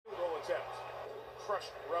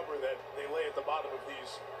crushed rubber that they lay at the bottom of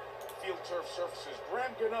these field turf surfaces.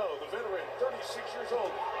 Graham Gano, the veteran, 36 years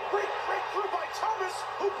old. Great through by Thomas,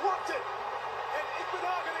 who blocked it. And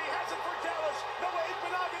Igbenogany has it for Dallas. Noah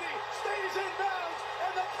Igbenogany stays in bounds,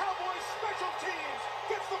 and the Cowboys special teams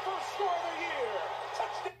gets the first score of the year.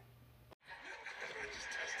 Touchdown.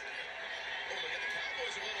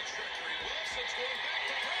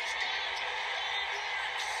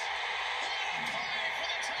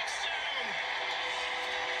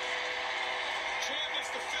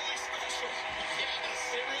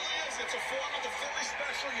 It's a form of the Philly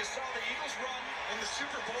special. You saw the Eagles run in the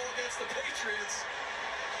Super Bowl against the Patriots,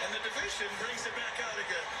 and the division brings it back out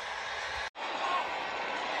again.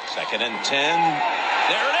 2nd and 10.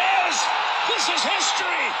 There it is! This is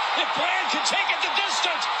history! If Bland can take it the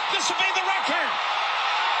distance, this will be the record!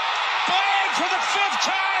 Bland for the 5th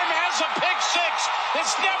time has a pick six!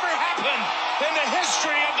 It's never happened in the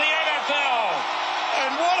history of the NFL!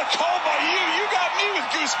 And what a call by you. You got me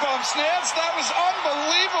with goosebumps, Nance. That was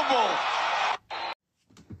unbelievable.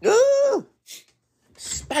 Ooh,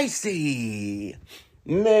 spicy.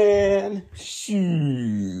 Man,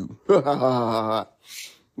 shoo.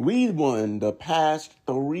 We won the past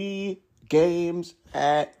 3 games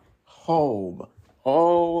at home.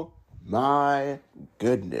 Oh my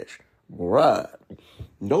goodness. Bruh.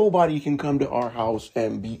 Nobody can come to our house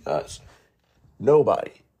and beat us.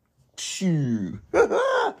 Nobody. Shoo.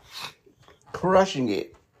 Crushing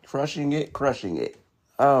it.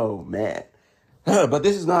 Oh, man. But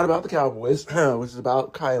this is not about the Cowboys. This is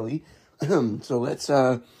about Kylie. So let's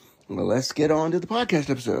get on to the podcast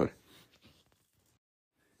episode.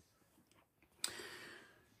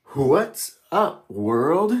 What's up,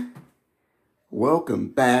 world? Welcome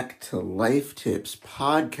back to Life Tips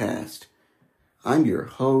Podcast. I'm your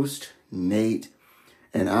host, Nate,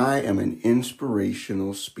 and I am an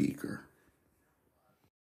inspirational speaker.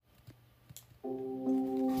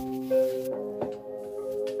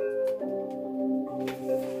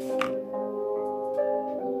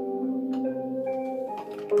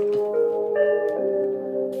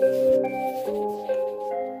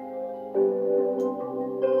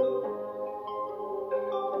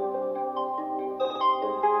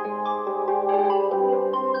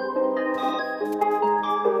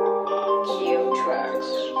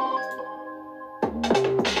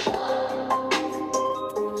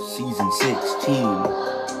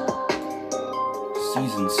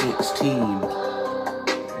 Season 16.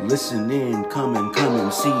 Listen in, come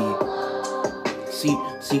and see.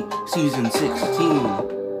 Season 16.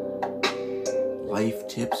 Life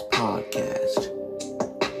Tips Podcast.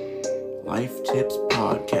 Life Tips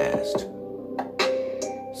Podcast.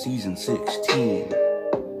 Season 16 of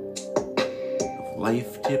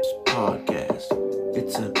Life Tips Podcast.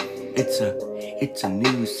 It's a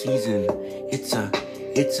new season. It's a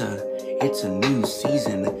new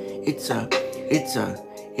season. It's a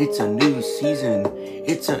new season.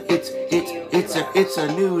 It's a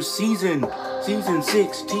new season. Season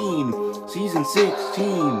 16. Season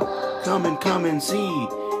 16. Come and see.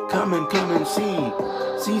 Come and see.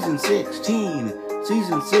 Season 16.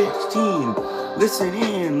 Season 16. Listen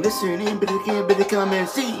in, better come and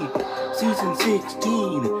see. Season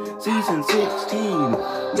 16. Season 16.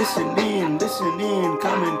 Listen in,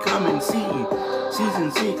 come and see. Season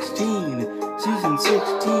 16. Season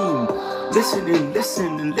 16.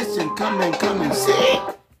 Listen, come and see.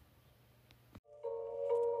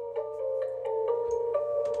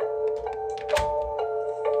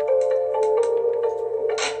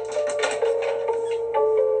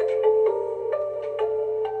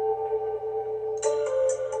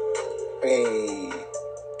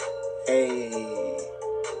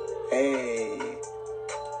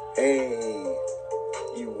 Hey,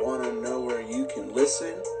 you wanna know where you can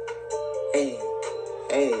listen? Hey,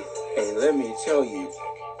 let me tell you.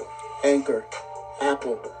 Anchor,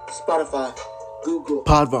 Apple, Spotify, Google,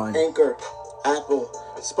 Podvine, Anchor, Apple,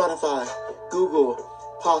 Spotify, Google,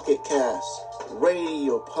 Pocket Cast,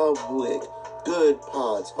 Radio Public, Good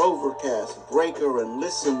Pods, Overcast, Breaker and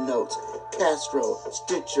Listen Notes, Castro,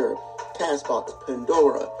 Stitcher, Castbox,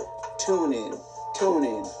 Pandora, TuneIn,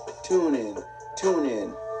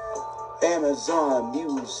 Amazon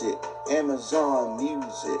Music,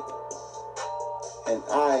 and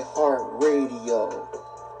iHeartRadio.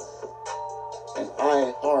 And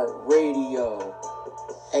iHeartRadio.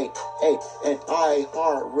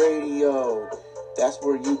 That's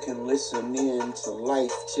where you can listen in to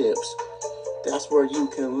Life Tips.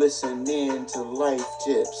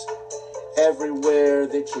 Everywhere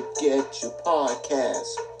that you get your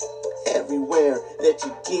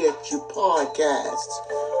podcasts.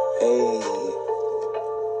 Hey,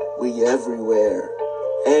 We everywhere.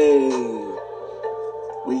 Hey.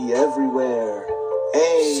 We everywhere.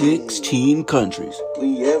 Hey. 16 countries.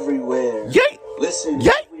 We everywhere. Yay! Listen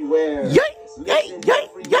everywhere. Yay! Yay! Yay!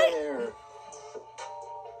 Yay!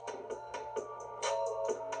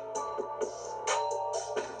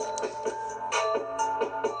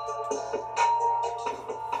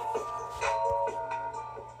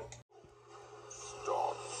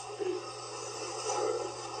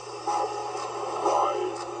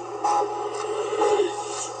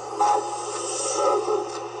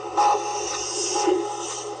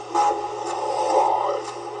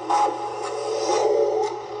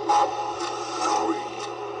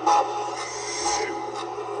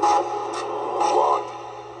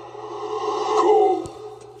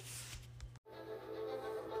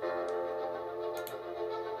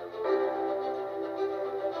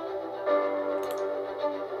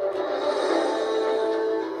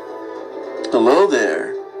 Hello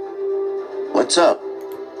there. What's up?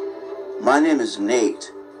 My name is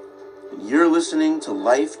Nate, and you're listening to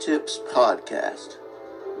Life Tips Podcast.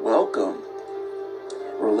 Welcome.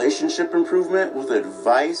 Relationship improvement with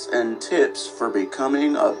advice and tips for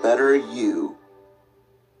becoming a better you.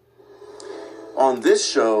 On this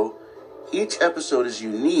show, each episode is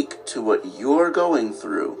unique to what you're going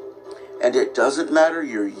through, and it doesn't matter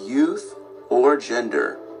your youth or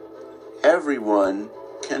gender. Everyone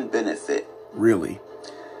can benefit. Really?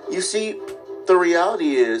 You see, the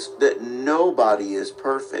reality is that nobody is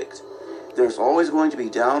perfect. There's always going to be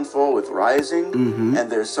downfall with rising,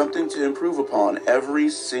 and there's something to improve upon every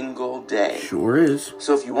single day. Sure is.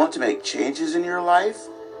 So if you want to make changes in your life,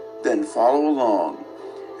 then follow along,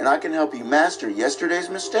 and I can help you master yesterday's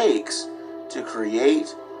mistakes to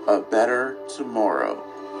create a better tomorrow.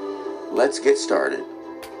 Let's get started.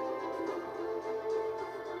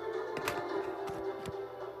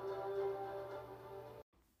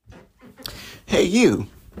 Hey, you.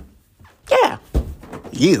 Yeah,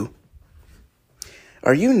 you.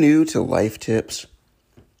 Are you new to Life Tips?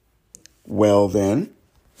 Well then,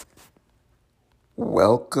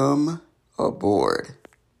 welcome aboard.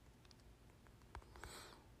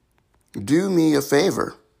 Do me a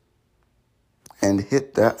favor and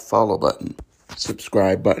hit that follow button,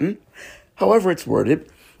 subscribe button, however it's worded,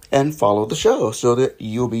 and follow the show so that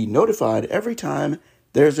you'll be notified every time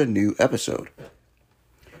there's a new episode.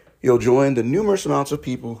 You'll join the numerous amounts of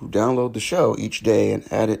people who download the show each day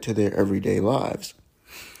and add it to their everyday lives.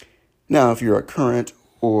 Now, if you're a current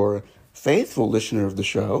or faithful listener of the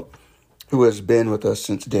show who has been with us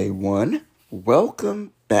since day one,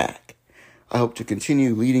 welcome back. I hope to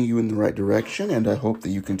continue leading you in the right direction, and I hope that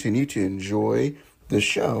you continue to enjoy the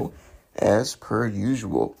show as per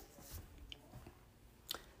usual.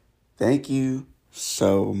 Thank you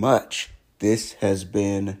so much. This has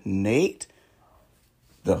been Nate,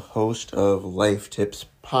 the host of Life Tips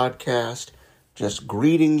Podcast, just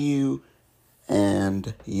greeting you,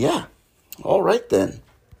 and yeah, all right then,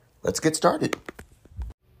 let's get started.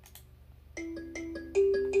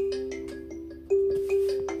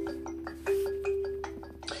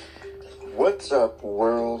 What's up,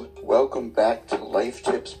 world? Welcome back to Life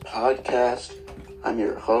Tips Podcast. I'm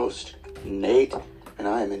your host, Nate, and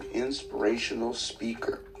I am an inspirational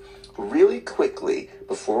speaker. Really quickly,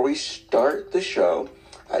 before we start the show,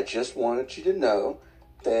 I just wanted you to know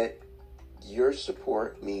that your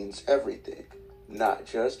support means everything. Not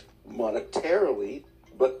just monetarily,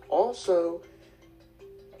 but also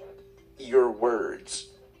your words.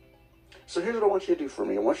 So here's what I want you to do for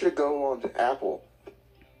me. I want you to go on to Apple,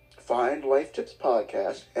 find Life Tips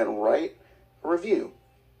Podcast, and write a review.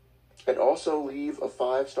 And also leave a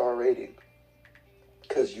 5-star rating.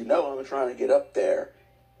 Because you know I'm trying to get up there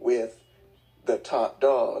with the top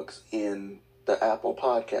dogs in the Apple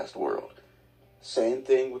podcast world. Same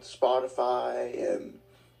thing with Spotify and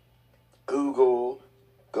Google.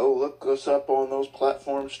 Go look us up on those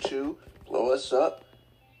platforms too. Blow us up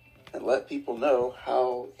and let people know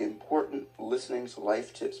how important listening to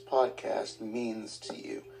Life Tips Podcast means to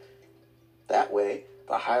you. That way,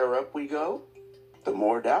 the higher up we go, the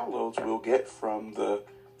more downloads we'll get from the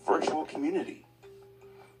virtual community.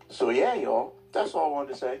 So yeah, y'all, that's all I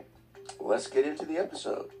wanted to say. Let's get into the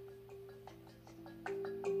episode.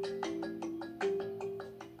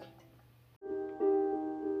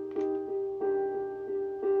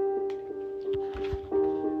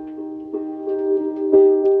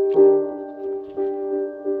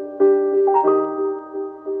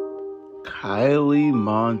 Kylie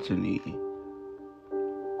Montigney.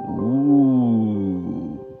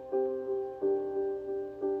 Ooh.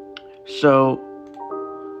 So,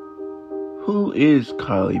 who is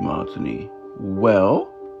Kylie Montigney?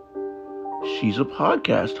 Well, she's a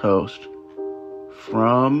podcast host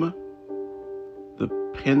from the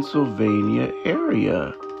Pennsylvania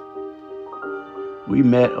area. We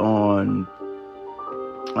met on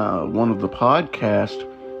one of the podcast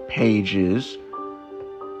pages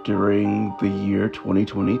during the year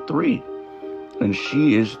 2023. And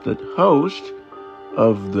she is the host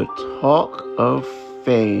of the Talk of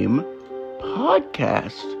Fame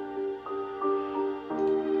podcast.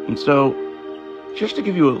 And so, just to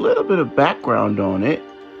give you a little bit of background on it,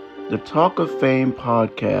 the Talk of Fame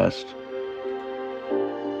podcast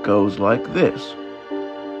goes like this.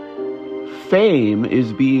 Fame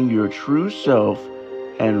is being your true self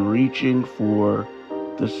and reaching for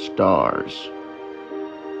the stars.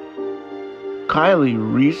 Kylie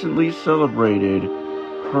recently celebrated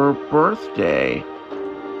her birthday,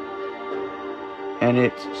 and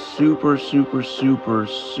it's super, super, super,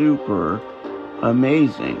 super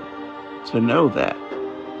amazing to know that.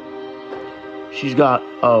 She's got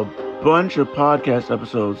a bunch of podcast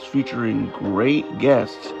episodes featuring great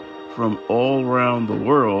guests from all around the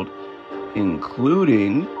world,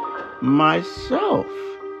 including myself.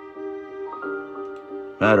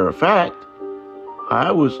 Matter of fact,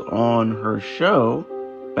 I was on her show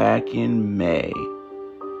back in May.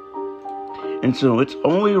 And so it's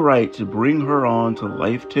only right to bring her on to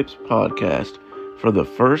Life Tips Podcast for the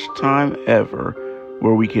first time ever,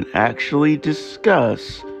 where we can actually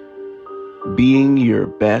discuss being your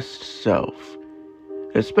best self,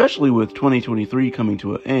 especially with 2023 coming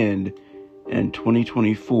to an end and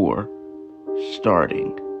 2024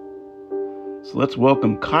 starting. So let's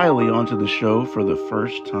welcome Kylie onto the show for the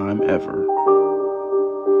first time ever.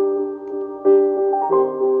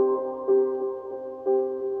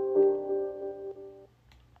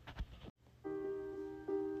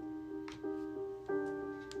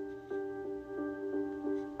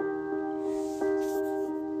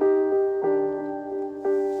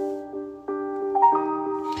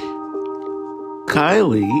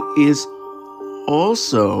 Kylie is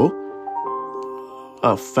also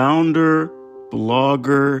a founder,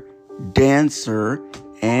 blogger, dancer,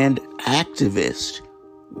 and activist.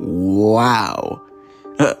 Wow.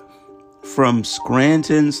 From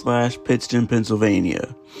Scranton/Pittston,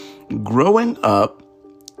 Pennsylvania. Growing up,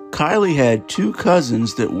 Kylie had two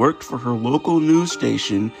cousins that worked for her local news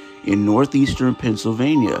station in northeastern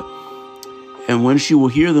Pennsylvania. And when she will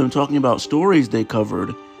hear them talking about stories they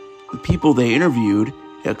covered, the people they interviewed,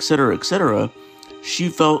 etc., she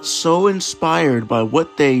felt so inspired by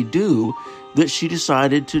what they do that she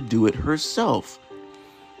decided to do it herself.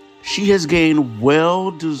 She has gained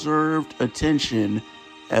well-deserved attention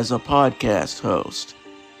as a podcast host.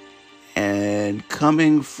 And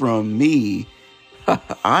coming from me,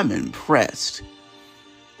 I'm impressed.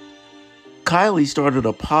 Kylie started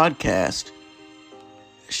a podcast.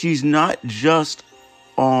 She's not just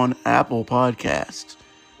on Apple Podcasts.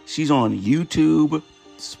 She's on YouTube,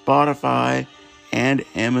 Spotify, and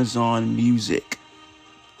Amazon Music.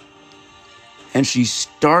 And she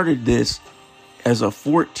started this as a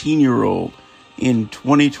 14-year-old in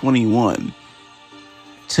 2021.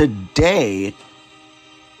 Today,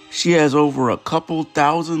 she has over a couple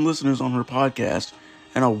thousand listeners on her podcast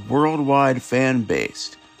and a worldwide fan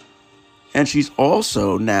base. And she's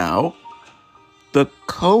also now the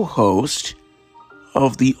co-host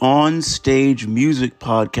of the On Stage Music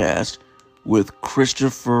podcast with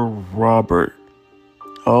Christopher Robert.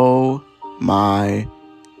 Oh my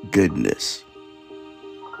goodness.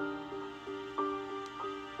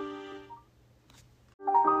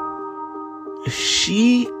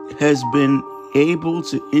 She has been able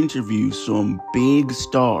to interview some big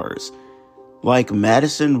stars like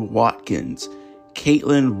Madison Watkins,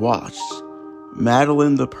 Caitlin Watts,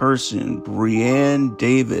 Madeline the Person, Brianne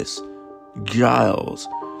Davis, Giles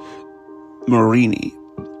Marini,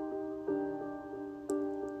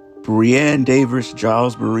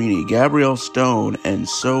 Gabrielle Stone, and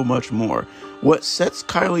so much more. What sets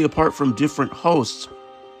Kylie apart from different hosts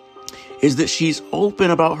is that she's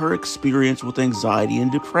open about her experience with anxiety and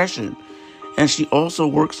depression, and she also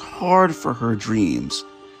works hard for her dreams.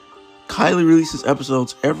 Kylie releases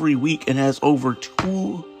episodes every week and has over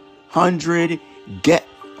 200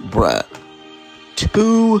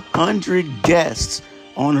 guests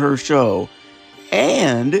on her show.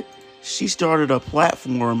 And she started a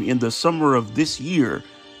platform in the summer of this year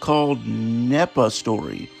called NEPA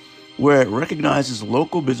Story, where it recognizes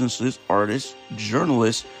local businesses, artists,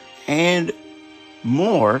 journalists, and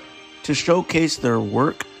more to showcase their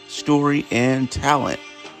work, story, and talent.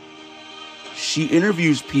 She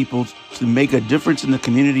interviews people to make a difference in the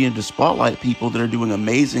community and to spotlight people that are doing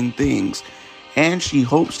amazing things. and she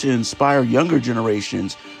hopes to inspire younger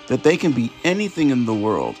generations that they can be anything in the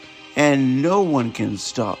world and no one can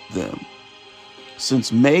stop them.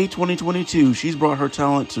 Since May 2022, she's brought her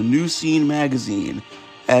talent to New Scene magazine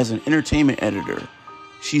as an entertainment editor.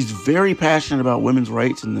 She's very passionate about women's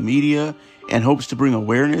rights in the media and hopes to bring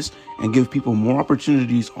awareness and give people more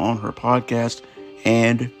opportunities on her podcast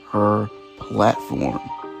and her platform.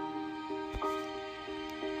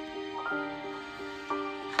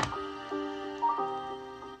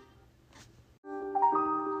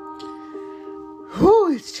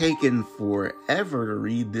 Whew, it's taken forever to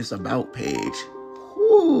read this about page.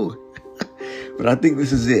 Whew. But I think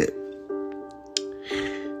this is it.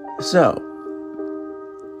 So,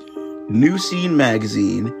 New Scene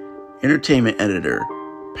magazine, entertainment editor,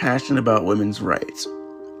 passionate about women's rights.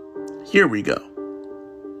 Here we go.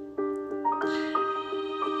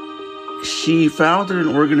 She founded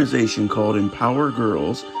an organization called Empower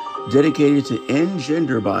Girls, dedicated to end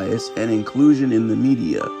gender bias and inclusion in the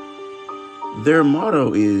media. Their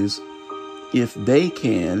motto is, if they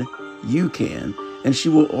can, you can, and she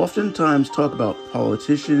will oftentimes talk about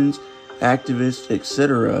politicians, activists,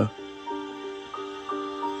 etc.,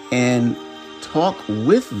 and talk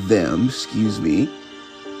with them,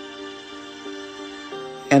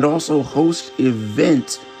 and also host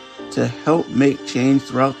events to help make change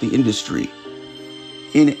throughout the industry.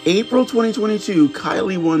 In April 2022,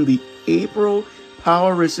 Kylie won the April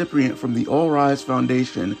Power recipient from the All Rise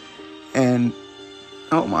Foundation, and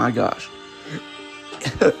oh my gosh,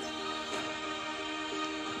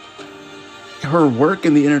 her work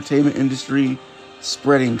in the entertainment industry,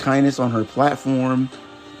 spreading kindness on her platform,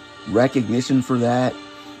 recognition for that.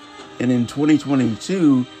 And in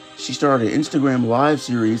 2022, she started an Instagram live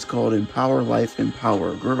series called Empower Life,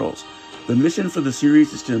 Empower Girls. The mission for the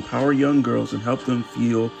series is to empower young girls and help them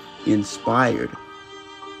feel inspired.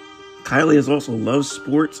 Kylie has also loved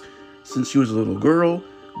sports since she was a little girl,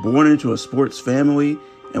 born into a sports family,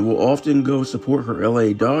 and will often go support her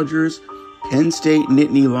LA Dodgers, Penn State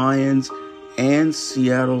Nittany Lions, and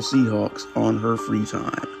Seattle Seahawks on her free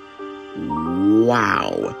time.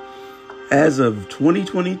 Wow. As of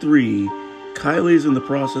 2023, Kylie is in the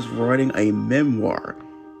process of writing a memoir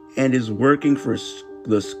and is working for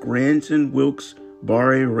the Scranton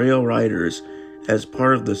Wilkes-Barre Rail Riders as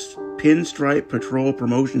part of the Pinstripe Patrol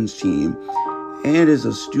promotions team, and is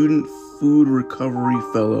a student food recovery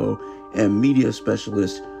fellow and media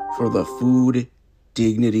specialist for the food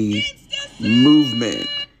dignity movement.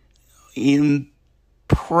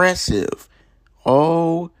 Impressive.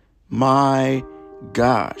 Oh my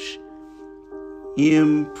gosh.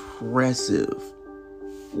 Impressive.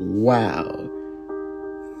 Wow.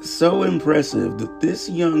 So impressive that this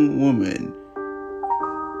young woman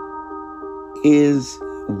is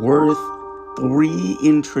worth 3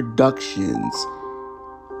 introductions.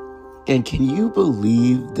 And can you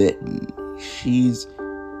believe that she's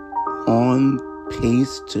on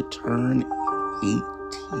pace to turn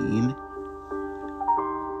 18?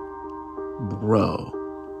 Bro,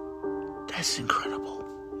 that's incredible.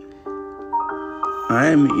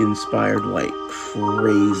 I'm inspired like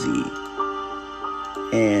crazy.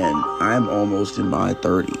 And I'm almost in my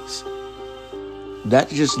 30s. That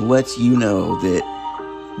just lets you know that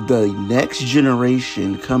the next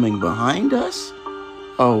generation coming behind us,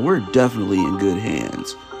 oh, we're definitely in good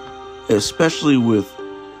hands. Especially with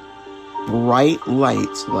bright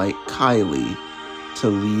lights like Kylie to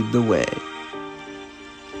lead the way.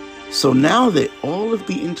 So now that all of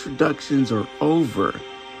the introductions are over,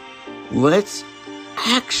 let's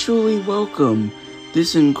actually welcome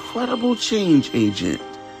this incredible change agent,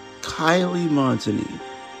 Kylie Montigney,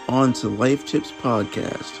 onto Life Tips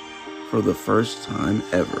Podcast for the first time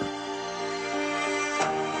ever.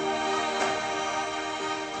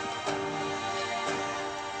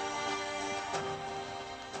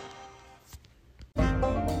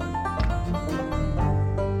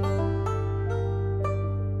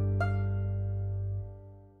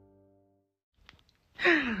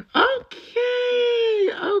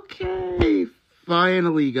 Okay.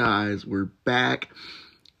 Finally, guys, we're back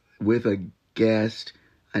with a guest.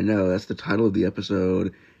 I know that's the title of the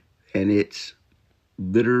episode, and it's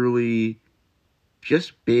literally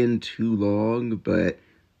just been too long, but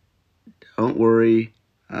don't worry,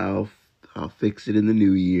 I'll fix it in the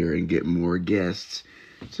new year and get more guests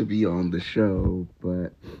to be on the show.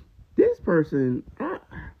 But this person,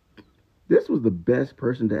 this was the best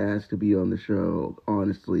person to ask to be on the show,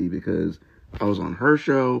 honestly, because I was on her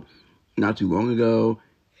show not too long ago,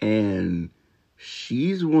 and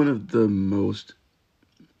she's one of the most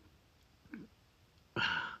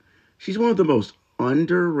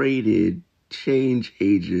underrated change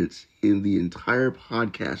agents in the entire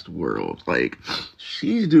podcast world. Like,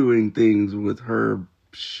 she's doing things with her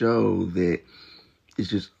show that is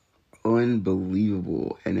just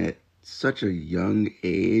unbelievable. And at such a young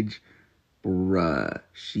age, bruh,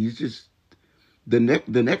 she's just the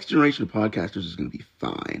next generation of podcasters is going to be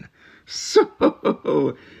fine.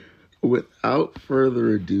 So, without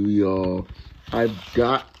further ado, y'all, I've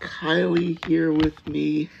got Kylie here with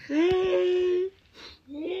me. Hey!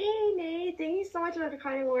 Hey, Nate. Thank you so much for the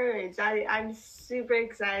kind words. I'm super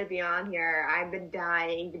excited to be on here. I've been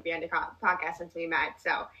dying to be on the podcast since we met,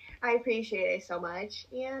 so I appreciate it so much.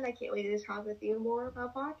 And I can't wait to talk with you more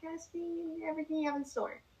about podcasting and everything you have in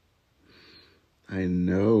store. I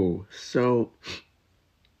know. So,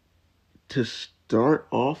 to start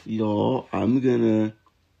off, y'all, I'm gonna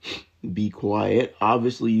be quiet.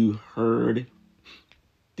 Obviously, you heard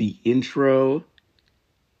the intro,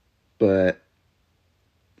 but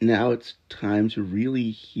now it's time to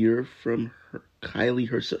really hear from Kylie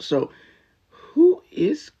herself. So, who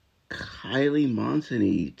is Kylie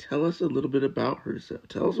Montigney? Tell us a little bit about herself.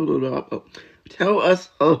 Tell us a little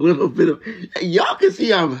bit of. Y'all can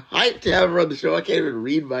see I'm hyped to have her on the show. I can't even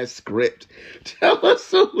read my script. Tell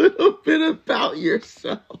us a little bit about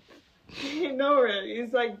yourself. No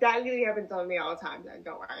worries. Like, that really happens to me all the time, then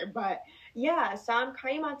don't worry. But yeah, so I'm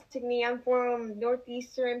Kylie Montigney. I'm from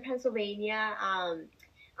northeastern Pennsylvania.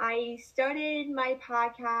 I started my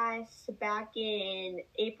podcast back in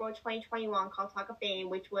April 2021 called Talk of Fame,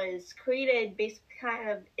 which was created basically kind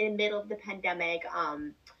of in the middle of the pandemic.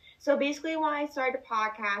 So basically when I started the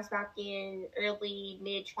podcast back in early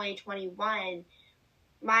mid 2021,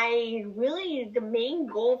 the main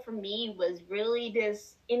goal for me was really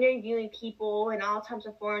just interviewing people in all types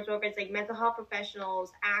of forms, whether it's like mental health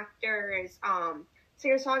professionals, actors,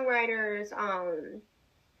 singer-songwriters,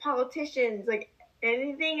 politicians, like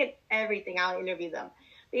anything and everything. I'll interview them.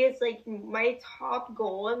 Because like my top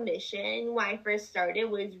goal and mission when I first started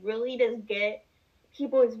was really to get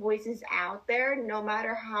people's voices out there, no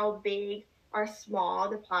matter how big or small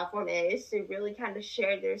the platform is, to really kind of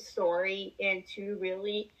share their story and to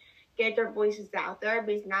really get their voices out there,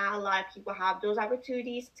 because not a lot of people have those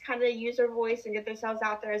opportunities to kind of use their voice and get themselves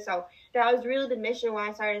out there. So that was really the mission when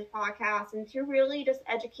I started this podcast, and to really just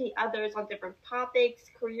educate others on different topics,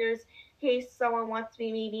 careers, in case someone wants to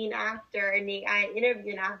be maybe an actor and I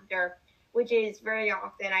interview an actor, which is very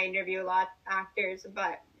often I interview a lot of actors,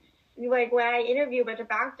 but like when I interview a bunch of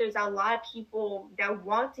actors, a lot of people that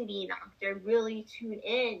want to be an actor really tune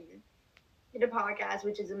in to the podcast,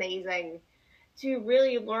 which is amazing, to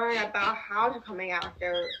really learn about how to become an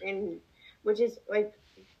actor, and which is like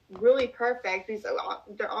really perfect because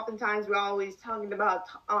oftentimes we're always talking about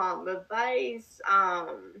advice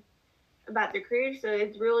about their career. So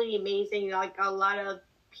it's really amazing. Like a lot of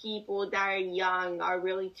people that are young are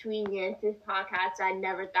really tuning into this podcast. I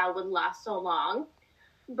never thought would last so long.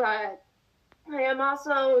 But I am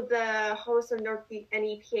also the host of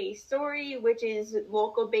Northeastern PA Story, which is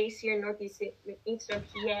local based here in Northeastern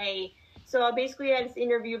PA. So basically, I just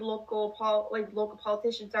interviewed local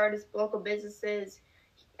politicians, artists, local businesses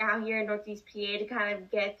out here in Northeast PA to kind of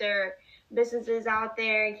get their businesses out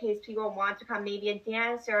there in case people want to come, maybe a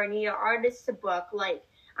dancer or need an artist to book. Like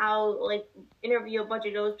I'll interview a bunch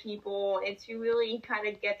of those people and to really kind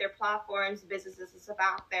of get their platforms, businesses, and stuff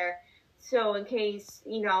out there. So in case,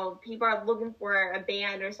 people are looking for a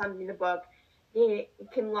band or something to book, they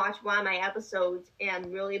can watch one of my episodes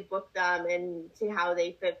and really book them and see how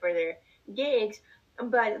they fit for their gigs.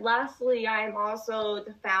 But lastly, I'm also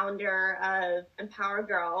the founder of Empower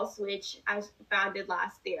Girls, which I founded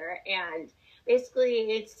last year. And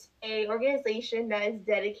basically, it's an organization that is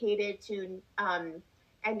dedicated to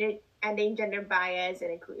ending gender bias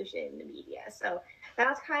and inclusion in the media. So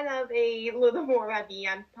that's kind of a little more about me.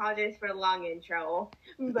 I apologize for the long intro,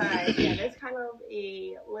 but yeah, that's kind of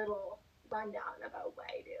a little rundown about what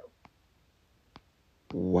I do.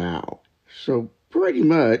 Wow. So pretty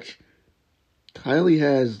much, Kylie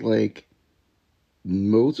has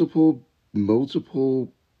multiple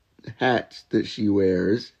hats that she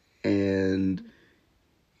wears, and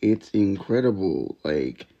it's incredible.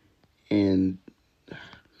 And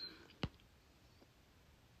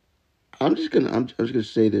I'm just gonna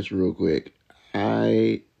say this real quick.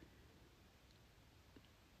 I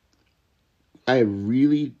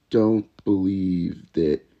really don't believe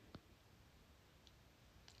that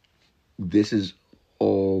this is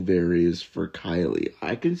all there is for Kylie.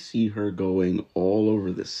 I can see her going all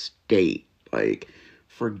over the state.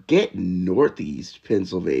 Forget Northeast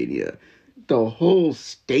Pennsylvania. The whole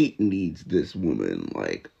state needs this woman.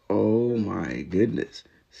 Oh my goodness.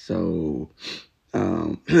 So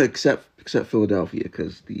Except Philadelphia,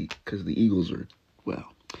 because the Eagles are,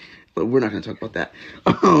 well, but we're not going to talk about that.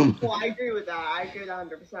 Well, I agree with that. I agree with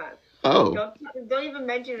 100%. Oh, Don't even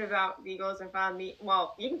mention about the Eagles and family.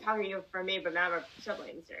 Well, you can talk to you for me, but not my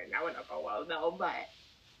siblings, and that would not go well, no. But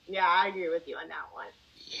yeah, I agree with you on that one.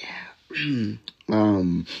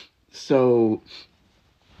 yeah. So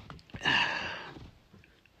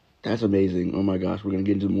that's amazing. Oh my gosh, we're going to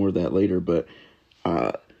get into more of that later, but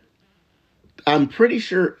I'm pretty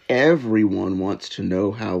sure everyone wants to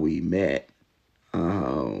know how we met.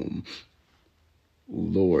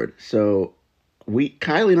 Lord. So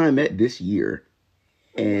Kylie and I met this year,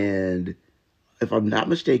 and if I'm not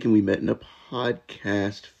mistaken, we met in a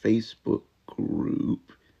podcast Facebook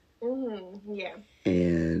group. Yeah.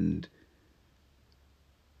 And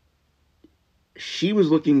she was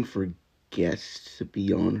looking for guests to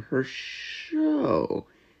be on her show.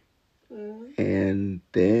 And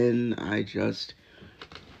then I just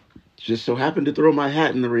so happened to throw my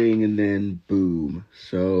hat in the ring, and then boom.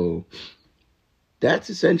 So that's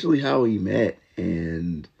essentially how we met.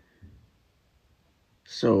 And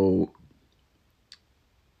so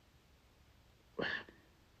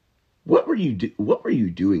what were you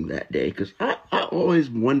doing that day? Because I always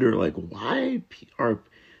wonder, like,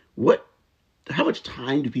 how much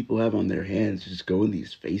time do people have on their hands to just go in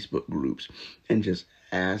these Facebook groups and just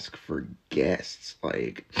ask for guests?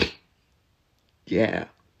 Like, yeah.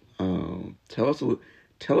 Tell us a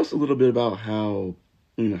little bit about how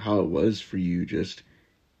it was for you just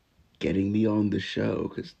getting me on the show,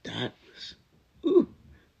 because that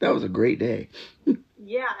was a great day.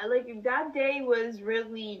 Yeah, like that day was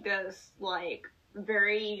really just like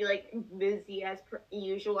very like busy as per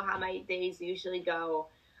usual, how my days usually go.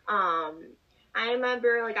 I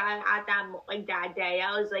remember like at that day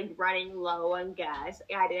I was like running low on guests.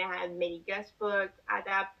 I didn't have many guests booked at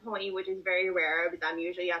that point, which is very rare because I'm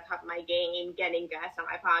usually on top of my game getting guests on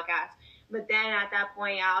my podcast. But then at that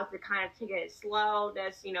point I was kind of taking it slow,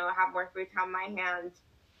 just have more free time on my hands.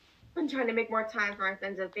 I'm trying to make more time for my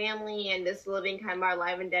friends and family and just living kind of more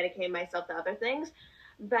life and dedicating myself to other things.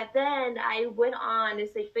 But then I went on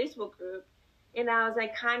this like Facebook group, and I was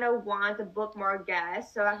like kind of want to book more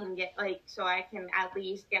guests so I can at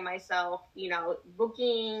least get myself,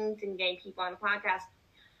 bookings and getting people on the podcast.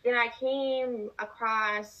 Then I came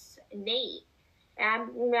across Nate,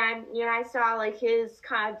 and I saw like his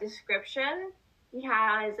kind of description. He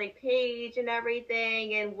had his like page and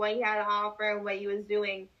everything, and what he had to offer and what he was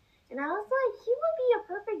doing. And I was like, he would be a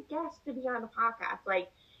perfect guest to be on the podcast. Like,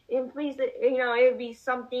 and please, it would be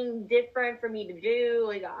something different for me to do.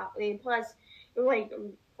 Like, and plus, like,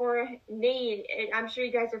 for Nate, I'm sure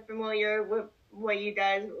you guys are familiar with what he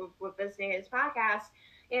does with listening to his podcast.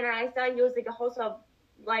 And I thought he was like a host of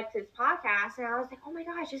like his podcast, and I was like, oh my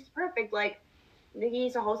gosh, it's perfect. Like,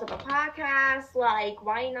 he's a host of a podcast. Like,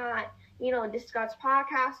 why not? Discuss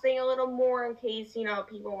podcasting a little more in case,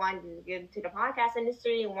 people want to get into the podcast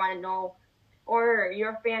industry and want to know, or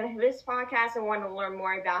you're a fan of his podcast and want to learn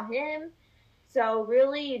more about him. So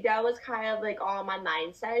really, that was kind of like all my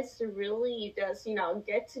mindsets to really just,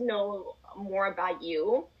 get to know more about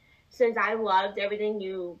you, since I loved everything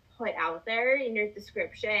you put out there in your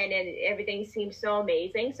description and everything seems so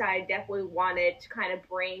amazing. So I definitely wanted to kind of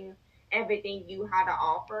bring everything you had to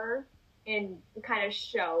offer and kind of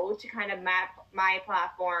show to kind of map my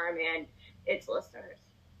platform and its listeners.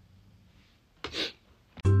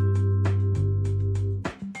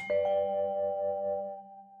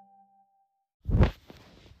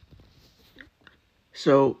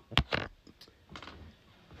 So,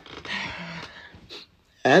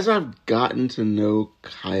 as I've gotten to know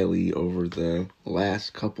Kylie over the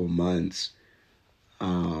last couple months,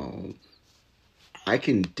 I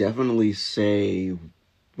can definitely say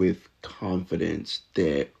with confidence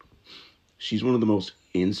that she's one of the most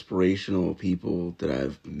inspirational people that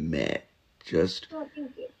I've met. Just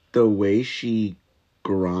the way she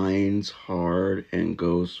grinds hard and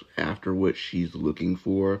goes after what she's looking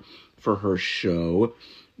for her show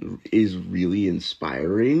is really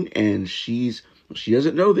inspiring. And she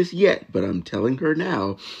doesn't know this yet, but I'm telling her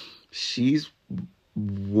now, she's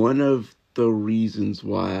one of the reasons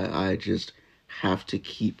why I just have to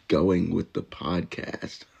keep going with the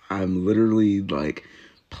podcast. I'm literally like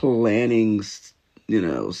planning,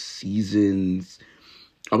 seasons.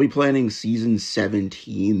 I'll be planning season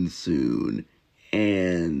 17 soon,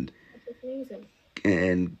 and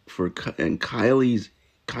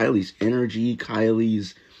Kylie's energy,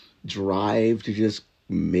 Kylie's drive to just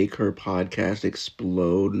make her podcast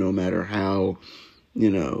explode, no matter how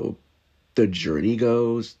the journey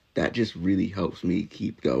goes. That just really helps me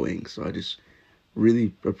keep going. So I just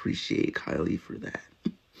really appreciate Kylie for that.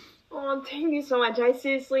 Oh, thank you so much. I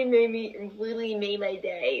seriously really made my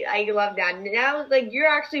day. I love that. Now, like, you're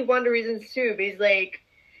actually one of the reasons too, because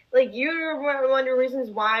you're one of the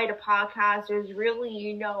reasons why the podcast is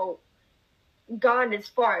really, gone this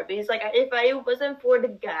far. Because like, if I wasn't for the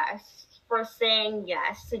guests for saying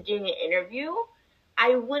yes to doing an interview,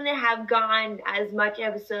 I wouldn't have gone as much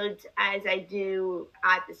episodes as I do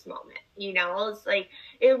at this moment. It's like,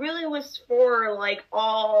 it really was for like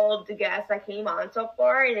all of the guests that came on so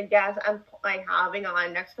far and the guests I'm like having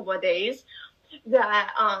on next couple of days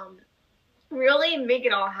that really make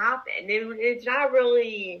it all happen. It's not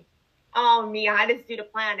really all me. I just do the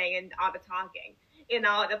planning and all the talking, and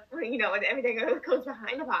everything that goes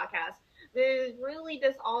behind the podcast. There's really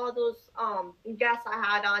just all those guests I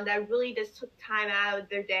had on that really just took time out of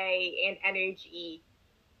their day and energy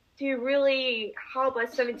to really help a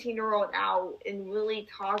 17-year-old out and really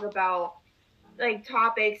talk about like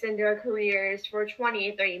topics in their careers for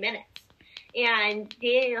 20 or 30 minutes. And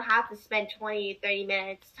they didn't have to spend 20, 30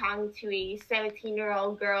 minutes talking to a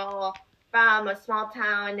 17-year-old girl from a small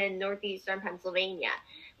town in northeastern Pennsylvania,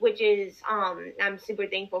 which is I'm super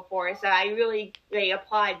thankful for. So I really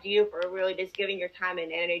applaud you for really just giving your time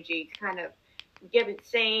and energy to kind of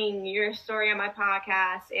saying your story on my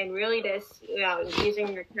podcast and really just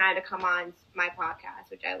using your time to come on my podcast,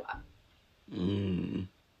 which I love.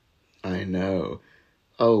 I know.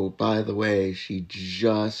 Oh, by the way, she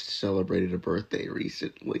just celebrated a birthday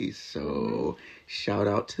recently, so shout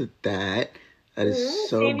out to that. That is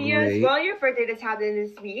so Same great. year as well. Your birthday just happened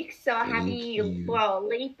this week, so Thank you.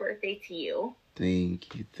 Late birthday to you. Thank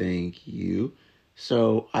you.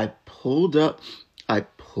 So I pulled up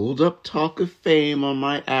Talk of Fame on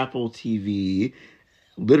my Apple TV,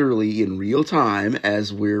 literally in real time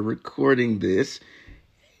as we're recording this,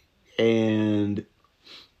 and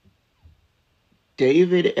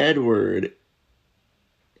David Edward,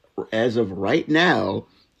 as of right now,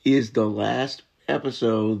 is the last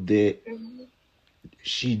episode that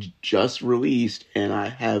she just released, and I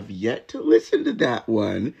have yet to listen to that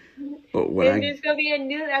one. But there's gonna be a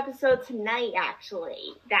new episode tonight,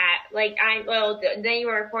 actually. Then you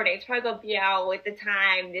were recording. It's probably gonna be out with the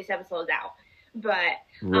time this episode's out. But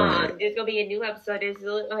there's gonna be a new episode.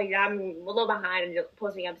 I'm a little behind in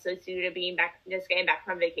posting episodes due to getting back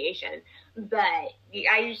from vacation. But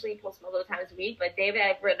I usually post multiple times a week. But David,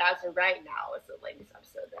 I've written out right now is the latest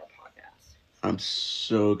episode of that podcast. I'm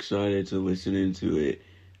so excited to listen into it.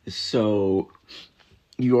 So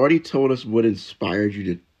you already told us what inspired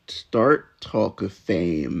you to start Talk of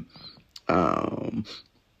Fame.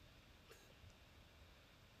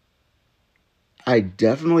 I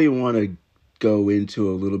definitely want to go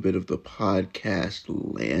into a little bit of the podcast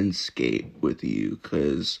landscape with you,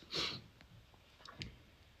 because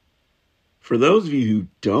for those of you who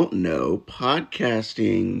don't know,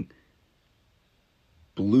 podcasting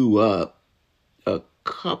blew up a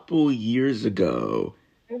couple years ago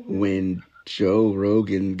when Joe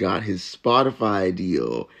Rogan got his Spotify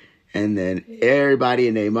deal, and then everybody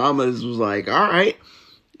and their mamas was like, all right,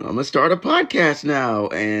 I'm gonna start a podcast now.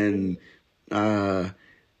 And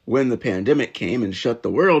when the pandemic came and shut the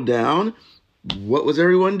world down, what was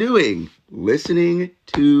everyone doing? Listening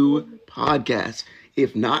to podcasts.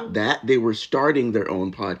 If not that, they were starting their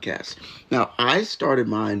own podcasts. Now, I started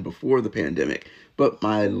mine before the pandemic, but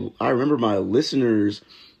I remember my listeners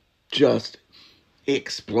just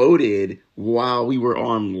exploded while we were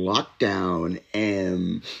on lockdown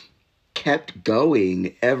and kept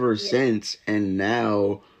going ever since. And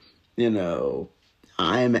now,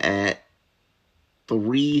 I'm at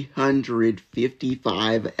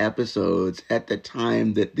 355 episodes at the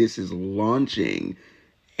time that this is launching.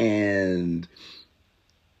 And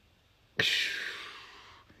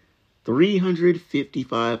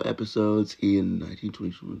 355 episodes in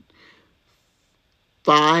 1921.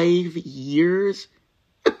 5 years?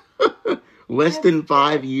 Less than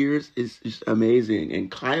 5 years is just amazing. And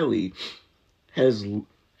Kylie has,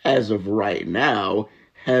 as of right now,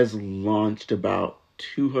 has launched about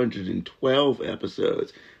 212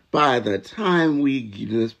 episodes. By the time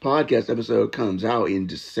this podcast episode comes out in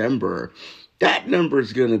December, that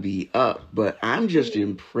number's gonna be up. But I'm just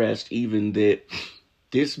impressed even that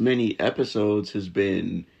this many episodes has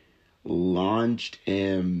been launched,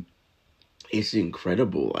 and it's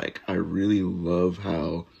incredible. Like, I really love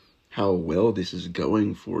how well this is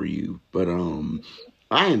going for you. But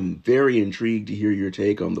I am very intrigued to hear your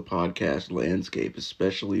take on the podcast landscape,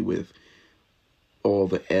 especially with all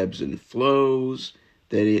the ebbs and flows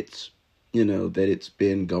that it's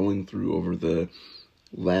been going through over the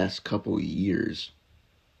last couple of years.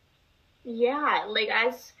 Yeah, like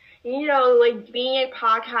as You know, like being a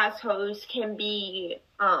podcast host can be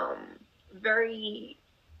very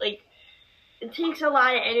like it takes a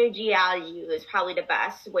lot of energy out of you is probably the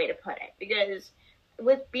best way to put it, because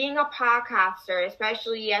with being a podcaster,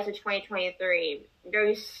 especially as a 2023,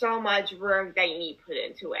 there's so much work that you need to put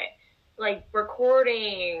into it, like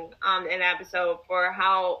recording an episode for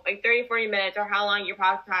how like 30-40 minutes or how long your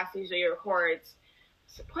podcast usually records.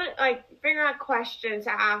 So figuring out questions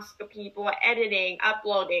to ask people, editing,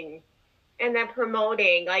 uploading, and then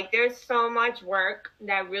promoting. Like there's so much work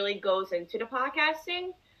that really goes into the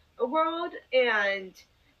podcasting world, and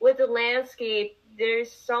with the landscape,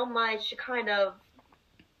 there's so much kind of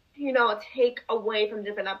take away from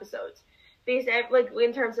different episodes. Because like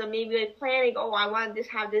in terms of maybe like planning, oh, I want to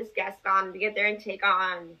just have this guest on to get their intake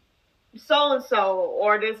on so and so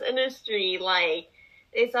or this industry. Like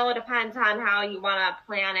it all depends on how you want to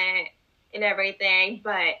plan it and everything.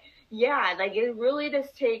 But yeah, like it really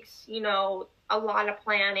just takes a lot of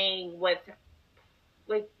planning with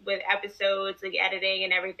episodes, like editing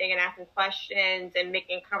and everything, and asking questions and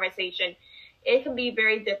making conversation. It can be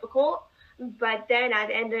very difficult, but then at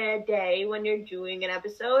the end of the day, when you're doing an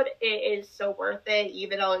episode, it is so worth it,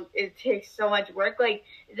 even though it takes so much work. Like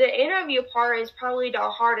the interview part is probably the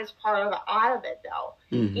hardest part out of it, though.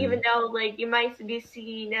 Mm-hmm. Even though like you might be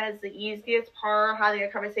seen as the easiest part, having a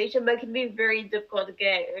conversation, but it can be very difficult to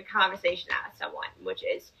get a conversation out of someone, which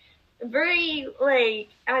is very, like,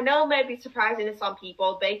 I know it might be surprising to some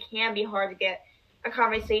people, but it can be hard to get a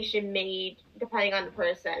conversation made depending on the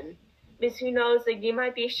person. Because who knows, like, they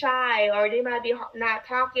might be shy or they might be not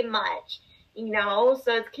talking much, so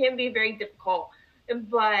it can be very difficult.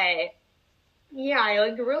 But yeah,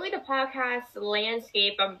 like, really the podcast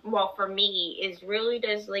landscape, well, for me, is really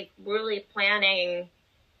just, like, really planning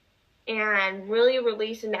and really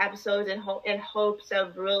releasing the episodes in hopes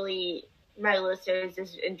of really my listeners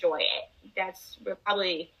just enjoy it. That's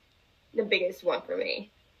probably the biggest one for me.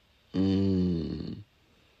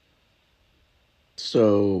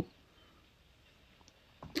 So,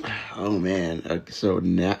 oh man, so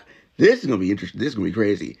now this is gonna be interesting. This is gonna be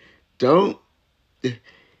crazy. Don't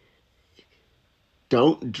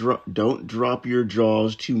drop your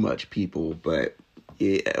jaws too much, people. But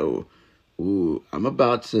I'm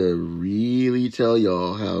about to really tell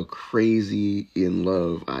y'all how crazy in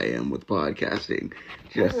love I am with podcasting.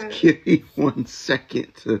 Just give me 1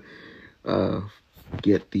 second to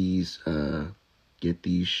get these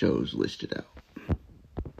shows listed out.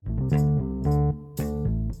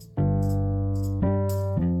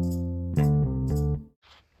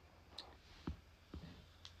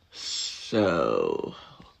 So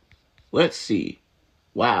let's see.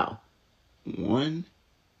 Wow. 1,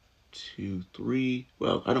 2, 3.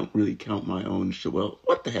 Well, I don't really count my own show. Well,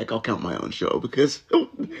 what the heck? I'll count my own show because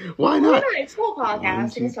why not? It's full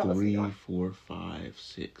podcast. 1, 2, 3, 4, 5,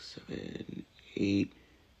 6, 7, 8,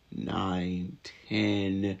 9,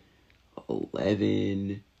 10,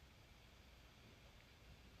 11,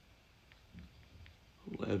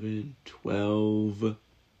 12.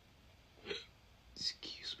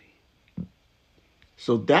 Excuse me.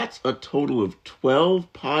 So that's a total of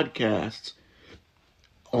 12 podcasts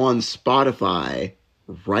on Spotify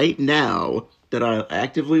right now that I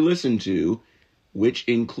actively listen to, which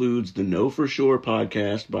includes the Know For Sure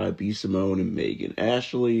podcast by B. Simone and Megan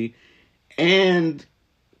Ashley, and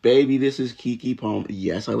Baby, This Is Keke Palmer.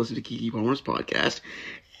 Yes, I listen to Keke Palmer's podcast,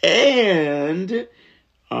 and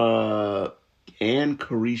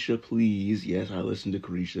Carisha Please. Yes, I listen to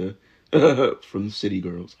Carisha from the City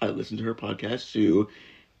Girls. I listen to her podcast too,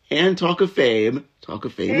 and Talk of Fame. Talk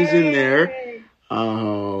of Fame is in there.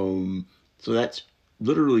 So that's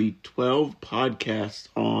literally 12 podcasts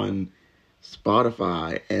on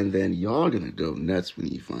Spotify, and then y'all are gonna go nuts when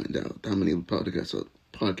you find out how many podcasts I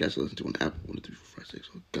listen to on Apple. 1, 2, 3, 4, 5, 6.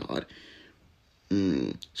 Oh God.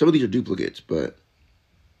 Some of these are duplicates, but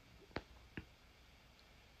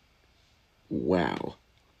wow.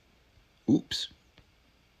 Oops.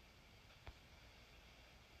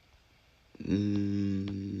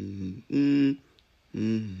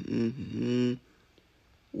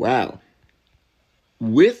 Wow.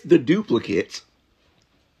 With the duplicates,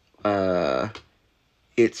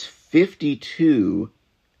 it's 52.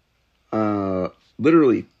 It's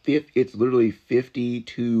literally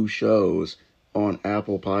 52 shows on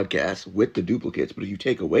Apple Podcasts with the duplicates. But if you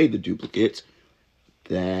take away the duplicates,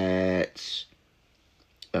 that's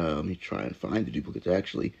let me try and find the duplicates.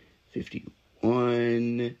 Actually,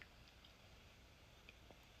 51.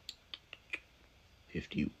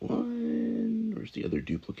 51. Where's the other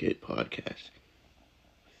duplicate podcast?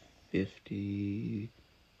 50,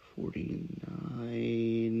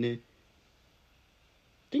 49. I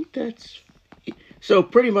think that's... So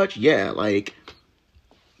pretty much, yeah, like,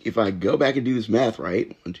 if I go back and do this math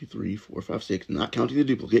right, 1, 2, 3, 4, 5, 6, not counting the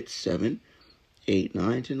duplicates, 7, 8,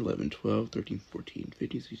 9, 10, 11, 12, 13, 14,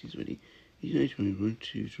 15, 16, 17, 18, 19, 20, 21,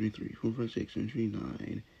 22, 23, 24, 25, 26, 27,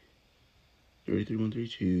 29, 30, 31,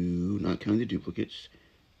 32, not counting the duplicates,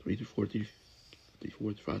 3, 34,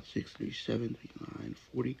 34, 35, 36, 37, 39,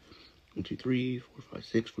 40, 1, 2, 3, 4, 5,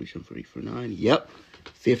 6, 47, 48, 49, yep,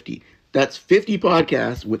 50. That's 50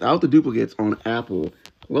 podcasts without the duplicates on Apple,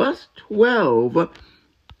 plus 12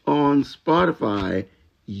 on Spotify.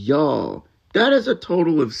 Y'all, that is a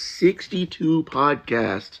total of 62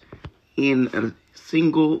 podcasts in a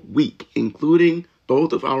single week, including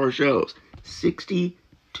both of our shows.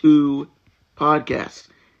 62 podcasts.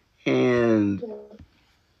 And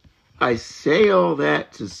I say all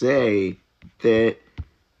that to say that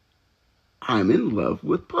I'm in love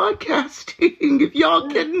with podcasting. If y'all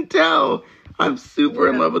couldn't tell, I'm super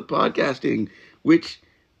in love with podcasting, which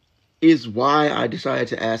is why I decided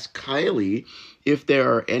to ask Kylie if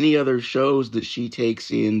there are any other shows that she takes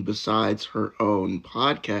in besides her own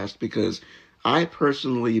podcast, because I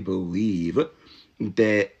personally believe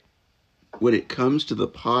that when it comes to the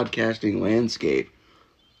podcasting landscape,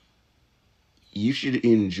 you should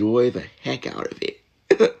enjoy the heck out of it.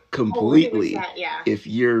 Completely. Oh, yeah. If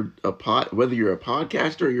you're whether you're a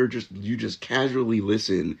podcaster or you just casually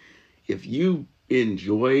listen, if you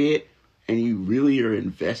enjoy it and you really are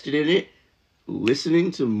invested in it,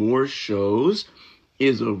 listening to more shows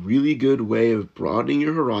is a really good way of broadening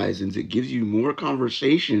your horizons. It gives you more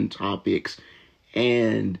conversation topics,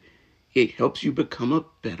 and it helps you become a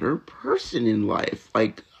better person in life.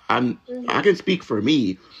 Like, I can speak for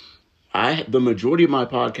me. The majority of my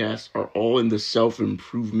podcasts are all in the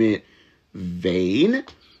self-improvement vein,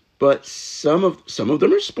 but some of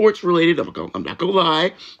them are sports related. I'm not gonna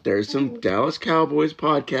lie. There's some Dallas Cowboys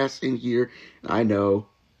podcasts in here. I know.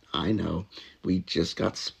 We just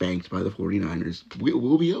got spanked by the 49ers.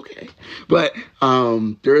 We'll be okay. But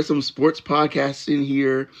there are some sports podcasts in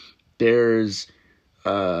here. There's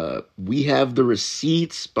We Have the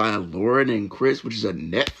Receipts by Lauren and Chris, which is a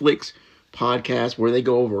Netflix podcast where they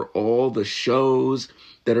go over all the shows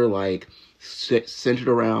that are like centered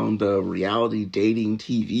around the reality dating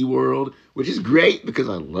TV world, which is great because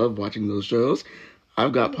I love watching those shows.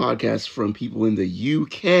 I've got podcasts from people in the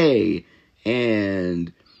UK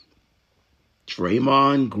and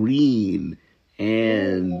Draymond Green,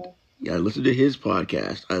 and I listened to his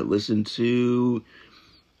podcast. I listened to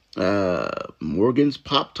Morgan's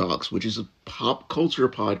Pop Talks, which is a pop culture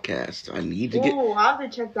podcast. I need to get. I'll have to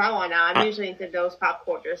check that one out. I'm usually into those pop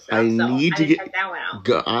culture stuff. I need to check that one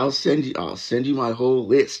out. I'll send you my whole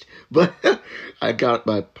list. But I got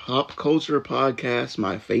my pop culture podcast,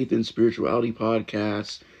 my faith and spirituality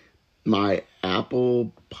podcast, my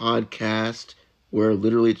Apple podcast, where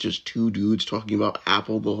literally it's just two dudes talking about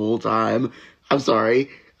Apple the whole time. I'm sorry,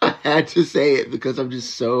 I had to say it because I'm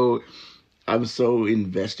so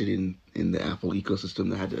invested in the Apple ecosystem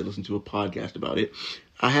that I had to listen to a podcast about it.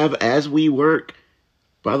 I have As We Work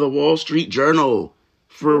by the Wall Street Journal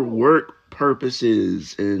for work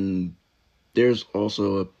purposes. And there's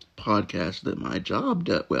also a podcast that my job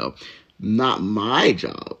does. Well, not my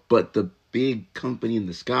job, but the big company in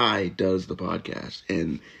the sky does the podcast.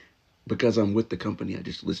 And because I'm with the company, I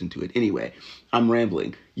just listen to it. Anyway, I'm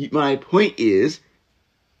rambling. My point is,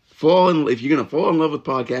 if you're going to fall in love with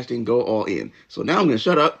podcasting, go all in. So now I'm going to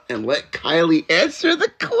shut up and let Kylie answer the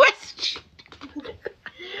question.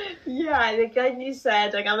 Yeah, like you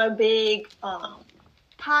said, like I'm a big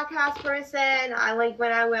podcast person. I like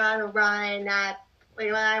when I went on a run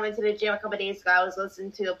when I went to the gym a couple days ago, I was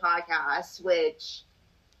listening to a podcast, which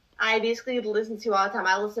I basically listen to all the time.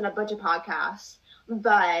 I listen to a bunch of podcasts,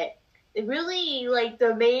 but really, like,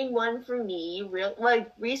 the main one for me,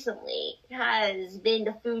 recently, has been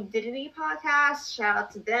the Foodidity podcast. Shout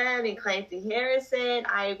out to them and Clancy Harrison.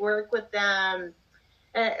 I work with them,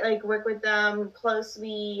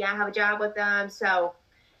 closely. I have a job with them, so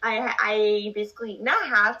I basically not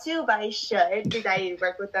have to, but I should because I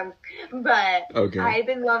work with them. But okay. I've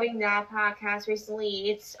been loving that podcast recently.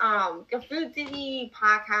 It's a Foodidity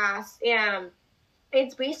podcast, and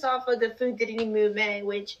it's based off of the Foodidity movement,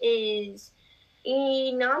 which is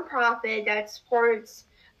a nonprofit that supports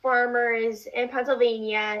farmers in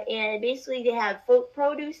Pennsylvania. And basically they have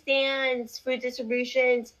produce stands, food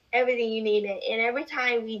distributions, everything you name it. And every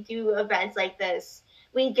time we do events like this,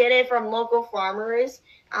 we get it from local farmers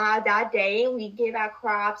that day. We give out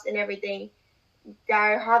crops and everything that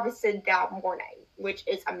are harvested that morning, which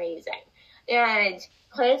is amazing. And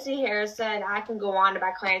Clancy Harrison, I can go on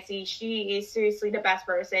about Clancy. She is seriously the best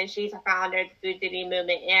person. She's a founder of the Food Dignity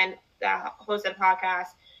Movement and the host of the podcast.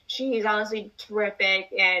 She's honestly terrific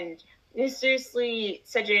and is seriously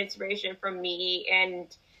such an inspiration for me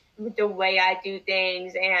and the way I do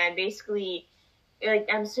things. And basically, like,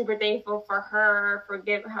 I'm super thankful for her for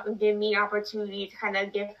giving me opportunity to kind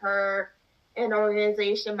of give her an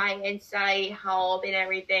organization my insight, help, and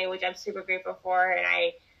everything, which I'm super grateful for. And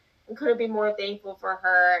I couldn't be more thankful for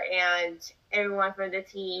her and everyone from the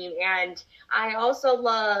team. And I also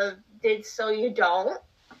love Did So You Don't,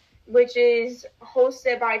 which is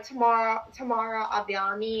hosted by Tamara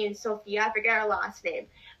Aviani and Sophia. I forget her last name.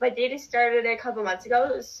 But they just started it a couple months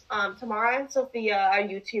ago. Tamara and Sophia are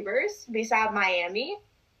YouTubers based out of Miami.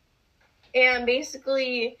 And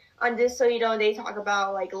basically, on This So You Don't, they talk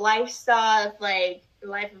about, like, life stuff, like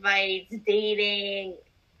life advice, dating,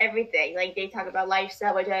 everything. Like, they talk about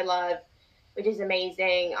lifestyle, which I love, which is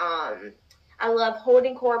amazing. I love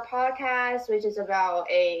Holding Court podcast, which is about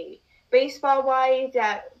a baseball wife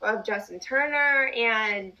of Justin Turner,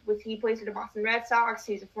 and he plays for the Boston Red Sox.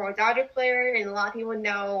 He's a former Dodger player, and a lot of people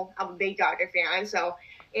know I'm a big Dodger fan. So,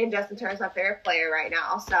 and Justin Turner's my favorite player right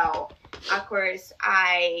now. So, of course,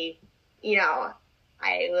 I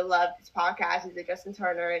love this podcast. It's Justin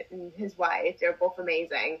Turner and his wife. They're both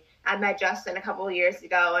amazing. I met Justin a couple of years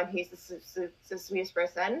ago, and he's the sweetest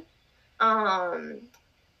person. What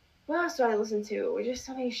else do I listen to? There's just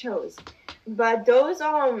so many shows. But those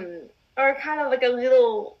are kind of like a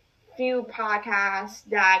little few podcasts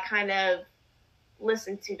that I kind of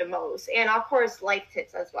listen to the most. And of course, Life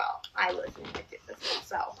Tips as well. I listen to Life Tips as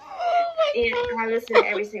well. So, and I listen to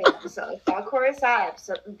every single episode. So of course, I have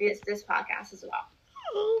this podcast as well.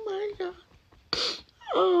 Oh my god.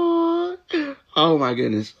 Oh my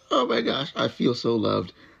goodness. Oh my gosh. I feel so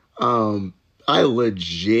loved. I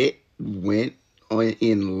legit went on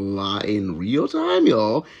in real time,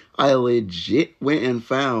 y'all. I legit went and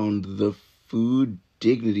found the Food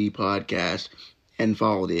Dignity podcast and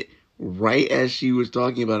followed it right as she was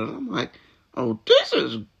talking about it. I'm like, oh, this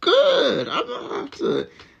is good. I'm gonna have to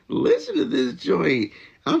listen to this joint.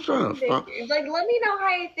 I'm trying to find... Like, let me know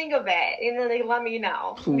how you think of it. And then, like, let me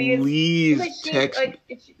know. Please text me.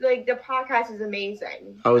 Like, the podcast is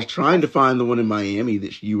amazing. I was trying to find the one in Miami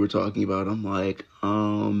that you were talking about. I'm like,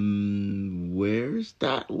 where's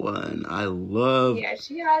that one? I love... Yeah,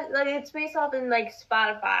 she has, like, it's based off in, like,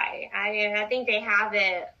 Spotify. I think they have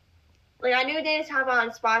it... Like, I knew they just have it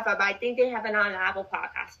on Spotify, but I think they have it on Apple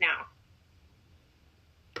Podcasts now.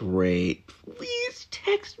 Great. Please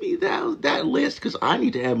text me that list, because I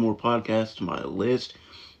need to add more podcasts to my list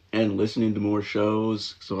and listening to more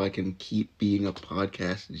shows so I can keep being a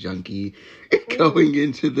podcast junkie going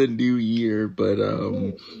into the new year. But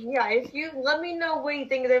yeah, if you let me know what you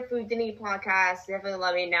think of their Food Dignity podcast, definitely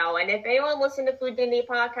let me know. And if anyone listens to Food Dignity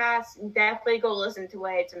podcast, definitely go listen to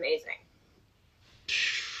it. It's amazing.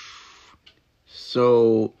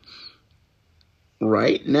 So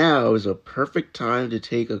right now is a perfect time to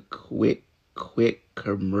take a quick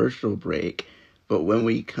commercial break. But when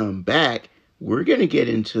we come back, we're going to get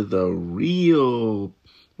into the real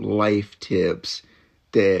life tips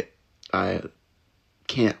that I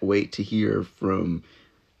can't wait to hear from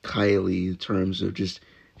Kylie in terms of just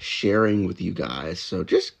sharing with you guys. So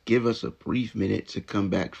just give us a brief minute to come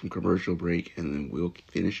back from commercial break, and then we'll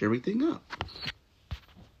finish everything up.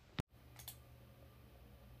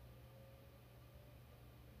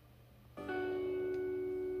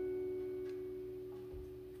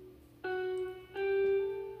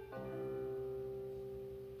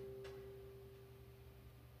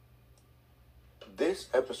 This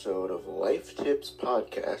episode of Life Tips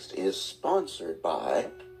Podcast is sponsored by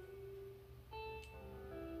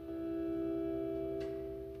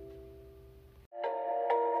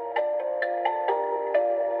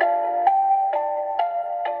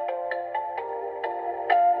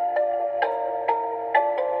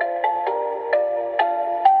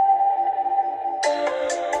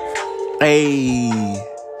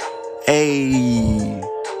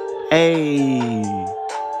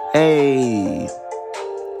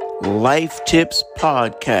Life Tips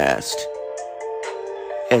Podcast,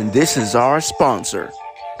 and this is our sponsor.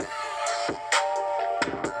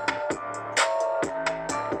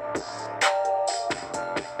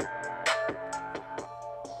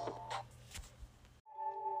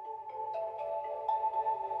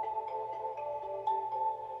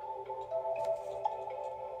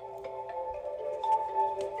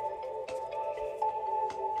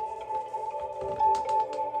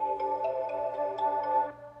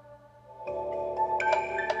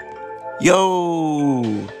 Yo!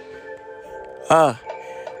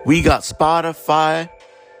 We got Spotify.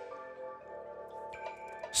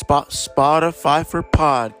 Spotify for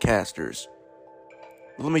podcasters.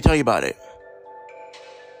 Let me tell you about it.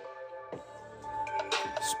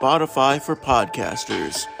 Spotify for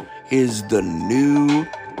podcasters is the new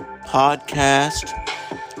podcast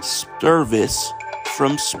service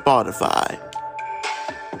from Spotify.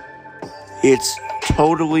 It's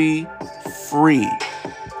totally free.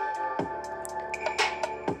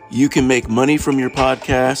 You can make money from your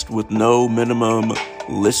podcast with no minimum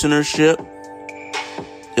listenership.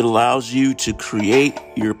 It allows you to create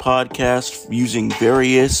your podcast using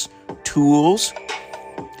various tools,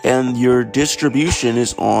 and your distribution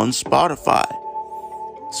is on Spotify.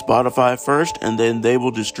 Spotify first, and then they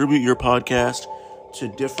will distribute your podcast to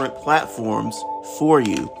different platforms for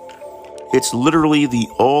you. It's literally the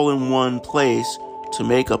all-in-one place to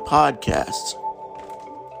make a podcast.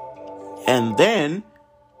 And then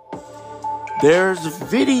there's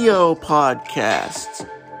video podcasts.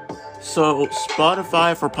 So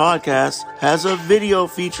Spotify for podcasts has a video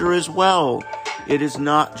feature as well. It is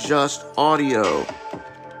not just audio.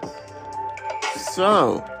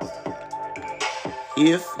 So,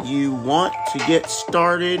 if you want to get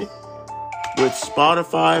started with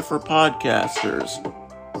Spotify for podcasters,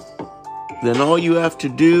 then all you have to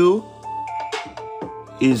do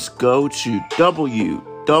is go to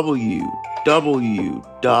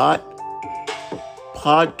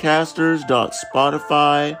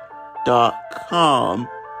www.podcasters.spotify.com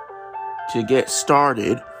to get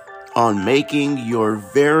started on making your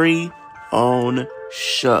very own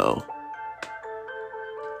show.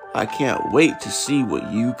 I can't wait to see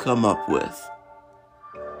what you come up with.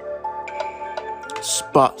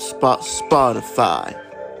 Spotify.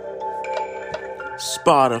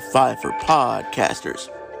 Spotify for podcasters.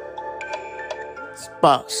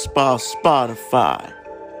 Spotify.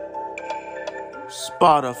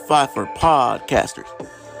 Spotify for podcasters.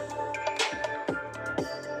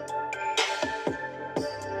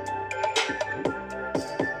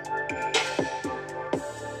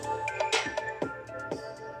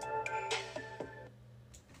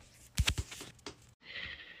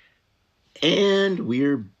 And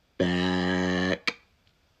we're back.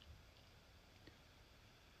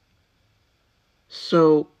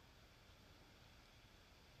 So,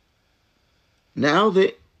 now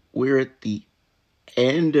that we're at the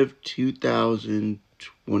end of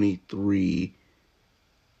 2023,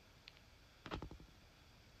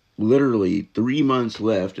 literally 3 months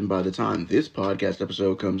left, and by the time this podcast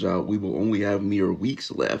episode comes out, we will only have mere weeks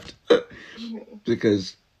left.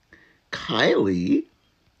 Because Kylie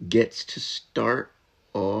gets to start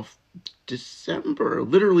off December.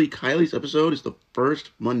 Literally, Kylie's episode is the first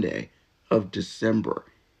Monday of December.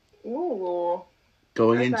 Ooh.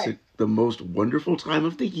 Going into the most wonderful time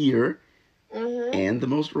of the year, and the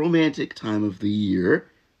most romantic time of the year,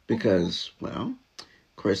 because, well,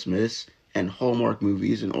 Christmas and Hallmark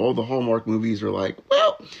movies, and all the Hallmark movies are like,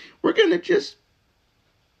 well, we're gonna just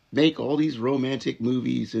make all these romantic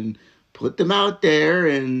movies and put them out there,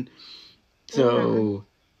 and so...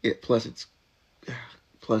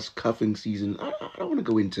 Plus cuffing season. I don't want to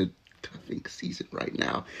go into cuffing season right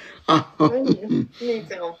now. Me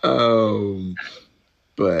too.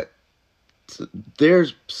 But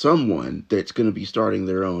there's someone that's going to be starting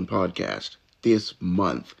their own podcast this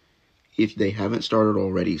month, if they haven't started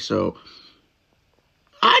already. So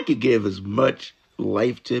I could give as much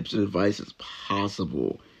life tips and advice as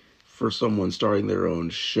possible for someone starting their own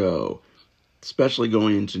show, especially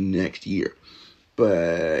going into next year.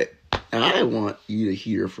 But I want you to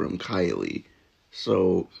hear from Kylie.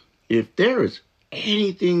 So if there is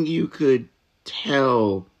anything you could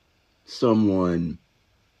tell someone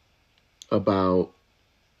about,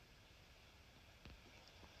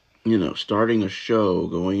 starting a show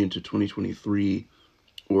going into 2023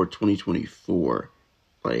 or 2024,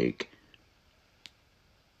 like,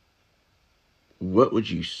 what would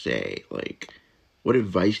you say? Like, what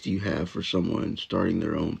advice do you have for someone starting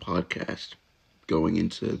their own podcast going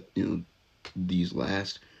into, these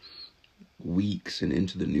last weeks and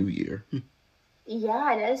into the new year?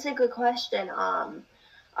 Yeah, that's a good question.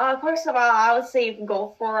 First of all, I would say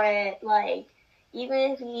go for it. Like, even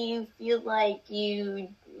if you feel like you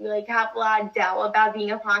have a lot of doubt about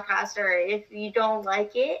being a podcaster, if you don't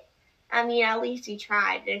like it, I mean, at least you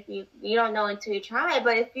tried. If you don't know until you try,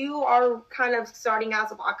 but if you are kind of starting out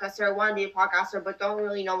as a podcaster, want to be a podcaster, but don't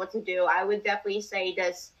really know what to do, I would definitely say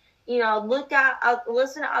this.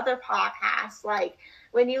 Listen to other podcasts. Like,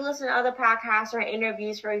 when you listen to other podcasts or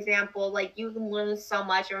interviews, for example, like, you can learn so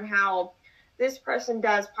much from how this person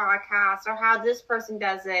does podcasts or how this person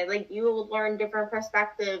does it. Like, you will learn different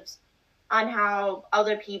perspectives on how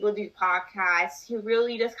other people do podcasts, you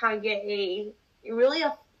really just kind of get a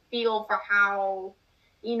feel for how,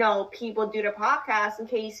 people do their podcasts in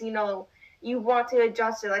case, you want to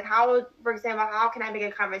adjust it. Like how, for example, how can I make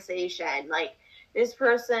a conversation? Like this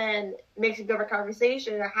person makes a good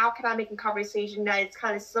conversation, or how can I make a conversation that is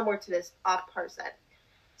kind of similar to this other person?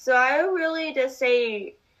 So I really just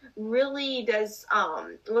say, really just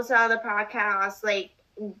listen to other podcasts, like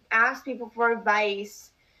ask people for advice,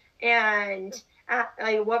 and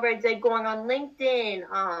like whether it's like going on LinkedIn,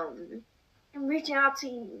 and reaching out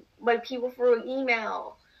to like people through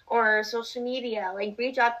email or social media, like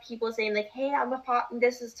reach out to people saying like, hey,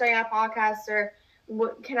 this is starting a podcast, or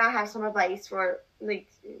what, can I have some advice for like,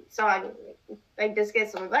 so I like just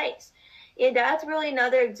get some advice. And that's really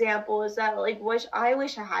another example is that like I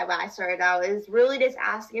wish I had when I started out is really just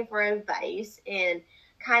asking for advice and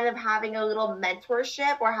kind of having a little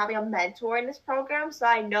mentorship or having a mentor in this program so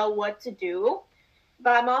I know what to do.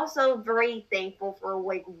 But I'm also very thankful for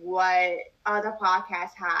like what other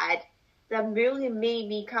podcasts had that really made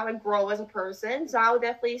me kind of grow as a person. So I would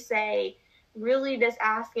definitely say really just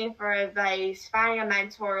asking for advice, finding a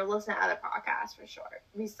mentor, listen to other podcasts for sure.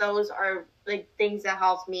 Because those are like things that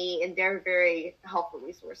help me, and they're very helpful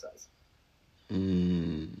resources.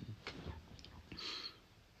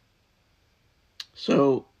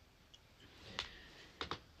 So,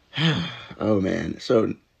 oh man,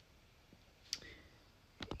 so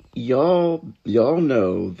y'all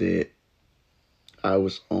know that I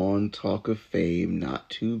was on Talk of Fame not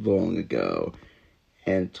too long ago.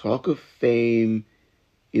 And Talk of Fame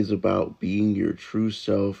is about being your true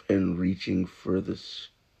self and reaching for the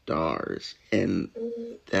stars. And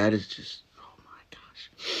that is just, oh my gosh.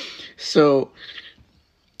 So,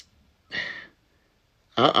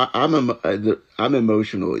 I'm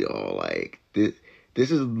emotional, y'all. Like, this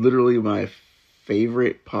is literally my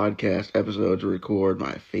favorite podcast episode to record,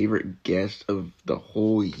 my favorite guest of the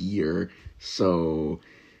whole year. So,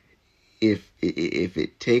 if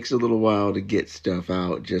it takes a little while to get stuff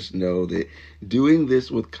out, just know that doing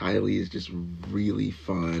this with Kylie is just really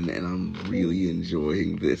fun, and I'm really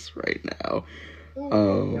enjoying this right now.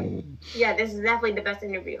 Yeah, this is definitely the best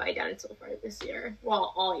interview I've done so far this year.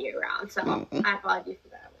 Well, all year round, so I applaud you for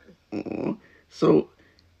that one. So,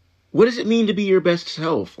 what does it mean to be your best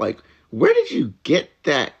self? Like, where did you get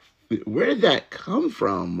that? Where did that come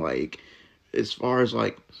from? Like, as far as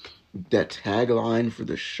like that tagline for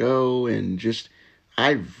the show, and just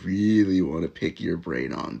I really want to pick your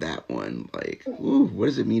brain on that one. Like, what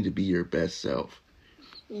does it mean to be your best self?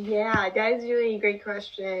 Yeah, that is really a great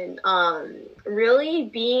question. Really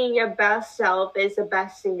being your best self is the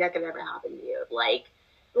best thing that can ever happen to you. Like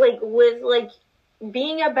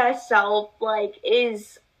being your best self, like,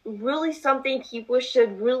 is really something people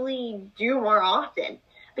should really do more often.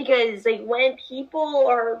 Because, like, when people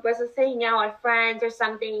are, let's just say, hanging out with friends or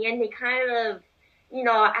something, and they kind of,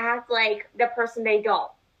 act like the person they don't.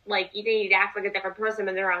 Like, they act like a different person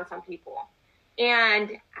when they're around some people.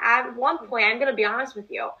 And at one point, I'm going to be honest with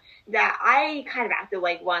you, that I kind of acted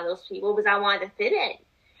like one of those people because I wanted to fit in.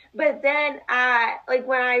 But then, like,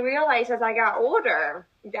 when I realized as I got older,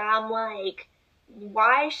 that I'm like,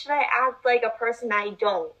 why should I act like a person I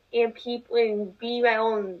don't, and be my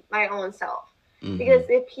own self? Mm-hmm. Because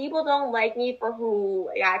if people don't like me for who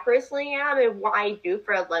I personally am and what I do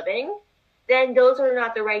for a living, then those are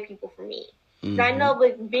not the right people for me. Mm-hmm. I know,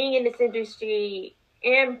 like, being in this industry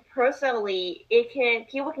and personally,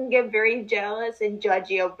 people can get very jealous and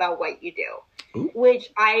judgy about what you do. Ooh.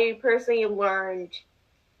 Which I personally learned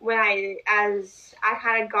as I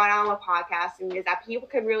kind of got on with podcasting, is that people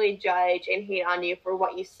can really judge and hate on you for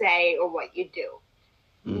what you say or what you do.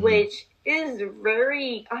 Mm-hmm. Which is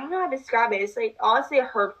very, I don't know how to describe it. It's like honestly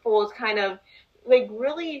hurtful. It's kind of like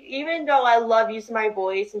really, even though I love using my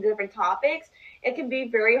voice in different topics, it can be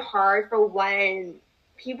very hard for when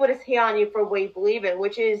people just hate on you for what you believe in,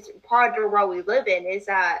 which is part of the world we live in, is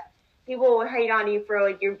that people will hate on you for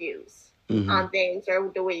like your views on things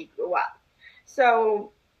or the way you grew up.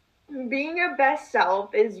 So being your best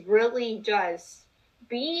self is really just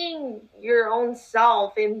being your own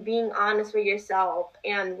self and being honest with yourself,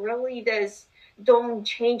 and really just don't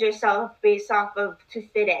change yourself based off of to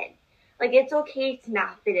fit in. Like, it's okay to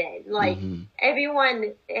not fit in. Like,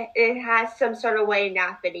 everyone, it has some sort of way of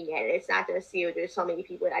not fitting in. It's not just you. There's so many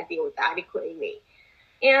people that deal with that, including me.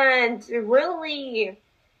 And really,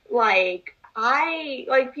 like,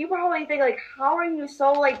 people always think, like, how are you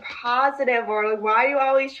so, like, positive? Or, like, why are you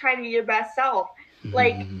always trying to be your best self?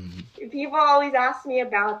 Like, people always ask me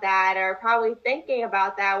about that, or probably thinking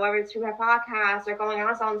about that, whether it's through my podcast or going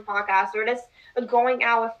on someone's podcast or just going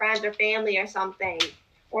out with friends or family or something.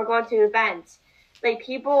 or going to events, like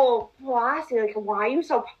people will ask me like, why are you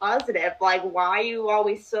so positive? Like, why are you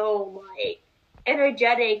always so like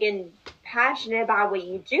energetic and passionate about what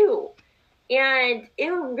you do? And it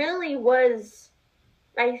really was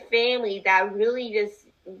my family that really just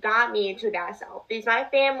got me into that self. Because my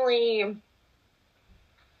family,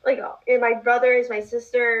 like, and my brothers, my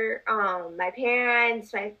sister, my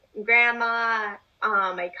parents, my grandma,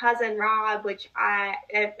 my cousin Rob, which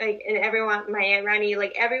like, and everyone, my Aunt Rennie,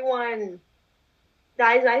 like everyone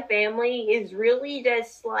that is my family is really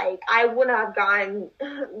just like, I wouldn't have gotten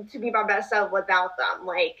to be my best self without them.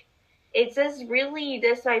 Like, it's just really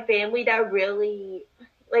just my family that really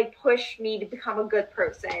like pushed me to become a good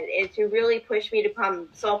person and to really push me to become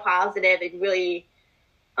so positive and really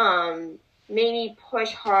made me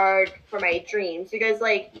push hard for my dreams. Because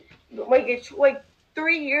it's like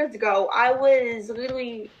 3 years ago I was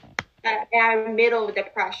literally at the middle of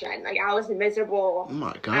depression. Like, I was miserable. Oh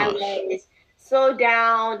my I gosh. was so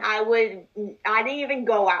down. I didn't even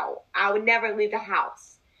go out. I would never leave the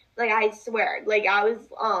house. Like, I swear. Like, I was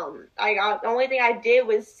the only thing I did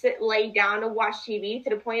was lay down and watch TV to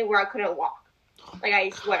the point where I couldn't walk. Like, I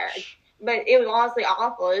swear. But it was honestly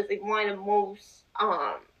awful. It was like one of the most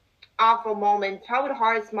awful moments, probably the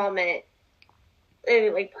hardest moment,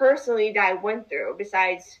 like personally, that I went through,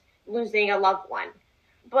 besides losing a loved one.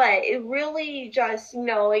 But it really just,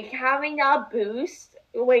 like having that boost,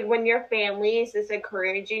 like when your family is just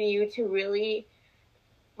encouraging you to really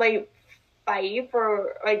like fight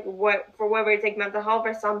for like for whether it's like mental health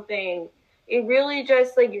or something. It really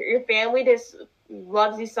just like your family just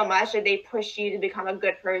loves you so much that they push you to become a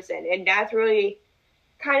good person, and that's really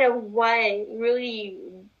kind of what really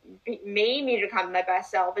made me become my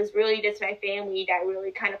best self. Is really just my family that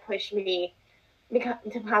really kind of pushed me to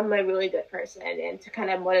become a really good person and to kind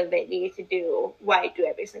of motivate me to do what I do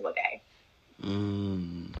every single day.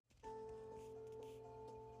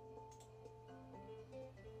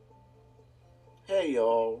 Hey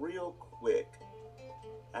y'all, real quick,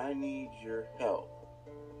 I need your help.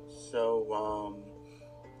 So,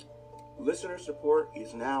 listener support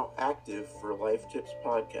is now active for Life Tips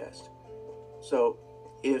Podcast. So,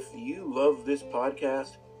 if you love this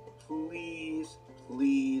podcast, please,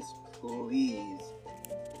 please, please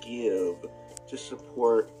give to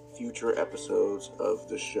support future episodes of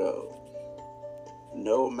the show.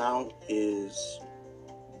 No amount is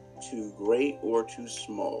too great or too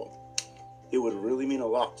small. It would really mean a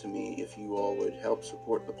lot to me if you all would help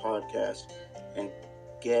support the podcast and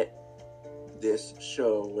get this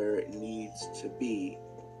show where it needs to be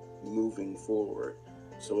moving forward.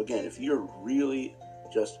 So again, if you're really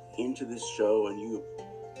just into this show and you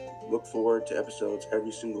look forward to episodes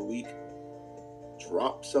every single week,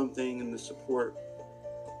 drop something in the support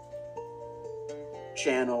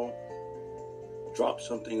channel, drop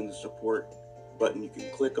something in the support button you can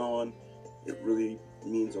click on. It really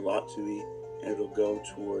means a lot to me, and it'll go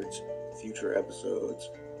towards future episodes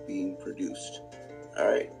being produced.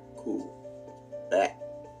 Alright, cool. Back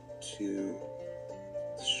to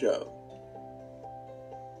the show.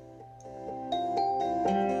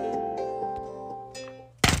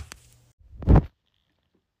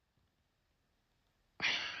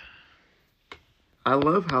 I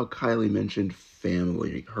love how Kylie mentioned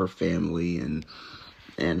family, her family, and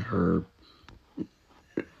her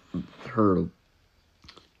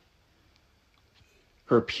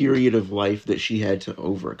period of life that she had to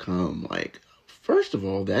overcome. Like, first of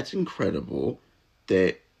all, that's incredible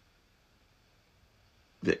that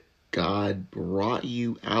God brought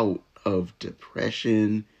you out of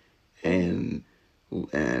depression and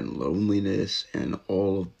loneliness and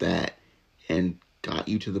all of that and got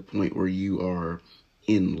you to the point where you are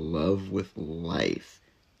in love with life.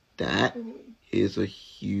 That is a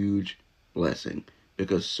huge blessing,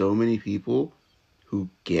 because so many people who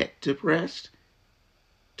get depressed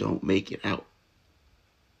don't make it out.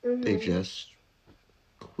 They just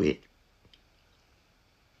quit.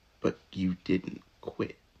 But you didn't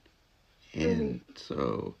quit. And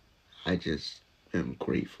so I just am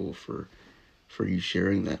grateful for you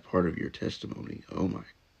sharing that part of your testimony. Oh my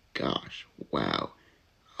gosh. Wow.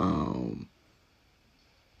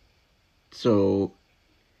 So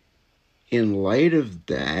in light of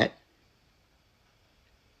that,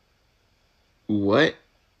 what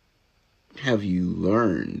have you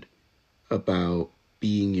learned about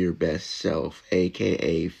being your best self,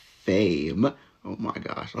 aka fame? Oh my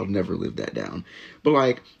gosh, I'll never live that down. But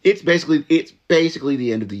like, it's basically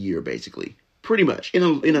the end of the year, basically. Pretty much.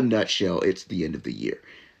 In a nutshell, it's the end of the year.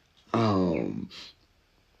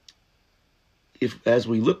 If as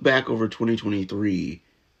we look back over 2023,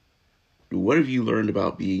 what have you learned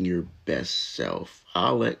about being your best self?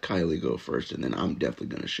 I'll let Kylie go first, and then I'm definitely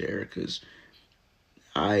going to share, because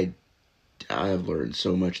I have learned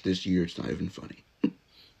so much this year, it's not even funny.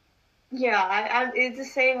 Yeah, it's the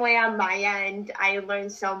same way on my end. I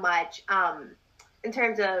learned so much in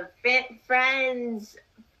terms of friends,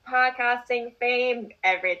 podcasting, fame,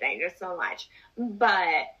 everything. There's so much.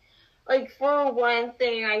 But, like, for one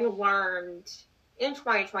thing I learned in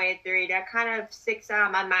 2023 that kind of sticks out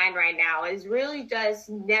of my mind right now is really just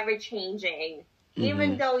never changing. Mm-hmm.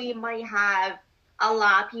 Even though you might have a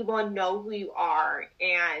lot of people know who you are,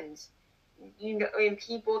 and, you know, and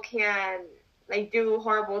people can, like, do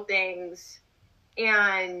horrible things.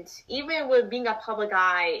 And even with being a public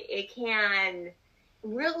eye, it can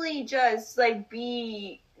really just, like,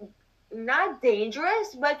 be not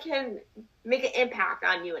dangerous, but can make an impact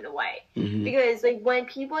on you in a way. Mm-hmm. Because, like, when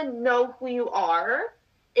people know who you are,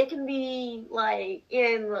 it can be, like,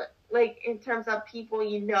 in terms of people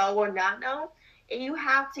you know or not know, you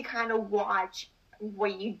have to kind of watch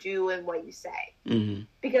what you do and what you say. Mm-hmm.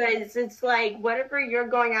 Because it's like, whatever you're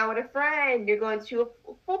going out with a friend, you're going to a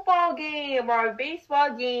football game or a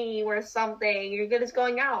baseball game or something, you're just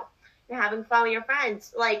going out and having fun with your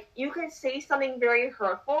friends. Like, you can say something very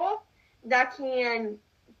hurtful that can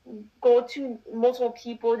go to multiple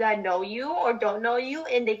people that know you or don't know you,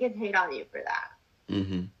 and they can hate on you for that.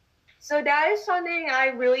 Mm-hmm. So that is something I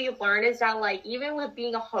really learned, is that, like, even with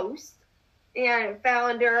being a host and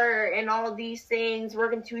founder and all of these things,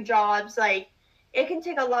 working 2 jobs, like, it can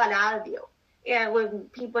take a lot out of you. And when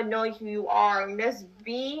people know who you are, and just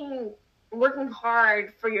working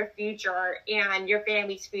hard for your future and your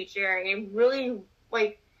family's future, and really,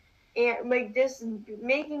 just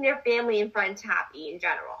making their family and friends happy in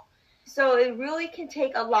general. So it really can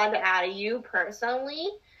take a lot out of you personally,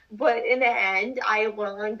 but in the end, I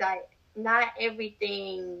learned that not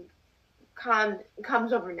everything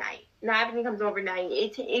comes overnight. Not everything comes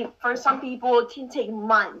overnight. For some people, it can take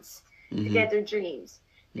months to get their dreams.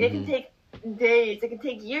 Mm-hmm. It can take days. It can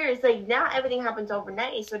take years. Like, not everything happens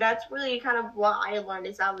overnight. So that's really kind of what I learned,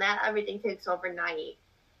 is that not everything takes overnight.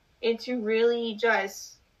 And to really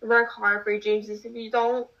just work hard for your dreams. If you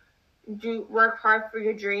don't work hard for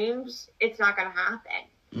your dreams, it's not going to happen.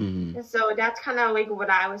 Mm-hmm. And so that's kind of like what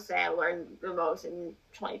I would say I learned the most in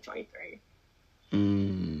 2023.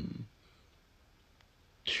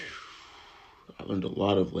 I learned a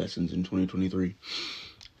lot of lessons in 2023.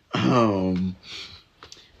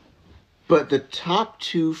 But the top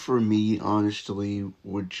 2 for me, honestly,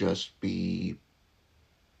 would just be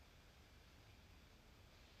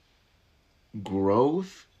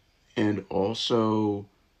growth and also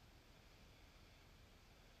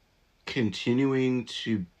continuing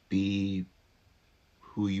to be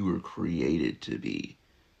who you were created to be.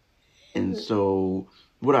 And so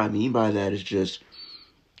what I mean by that is just,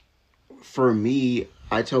 for me,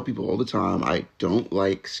 I tell people all the time, I don't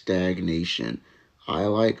like stagnation. I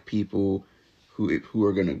like people who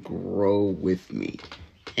are going to grow with me.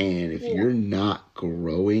 And if you're not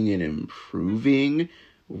growing and improving,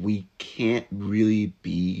 we can't really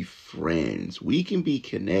be friends. We can be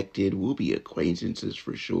connected. We'll be acquaintances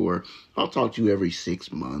for sure. I'll talk to you every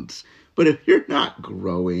 6 months. But if you're not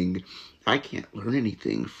growing, I can't learn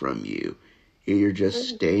anything from you. You're just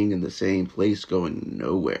staying in the same place, going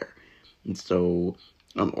nowhere. And so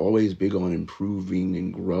I'm always big on improving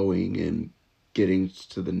and growing and getting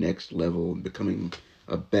to the next level and becoming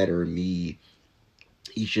a better me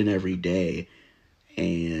each and every day.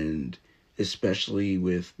 And especially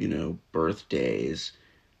with, birthdays,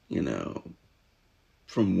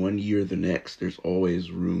 from one year to the next, there's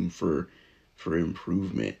always room for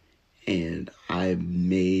improvement. And I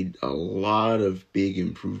made a lot of big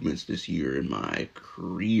improvements this year in my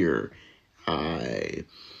career. I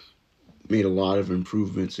made a lot of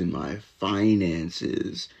improvements in my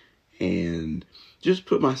finances and just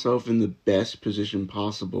put myself in the best position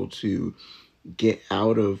possible to get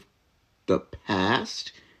out of the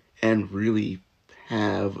past and really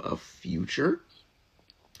have a future.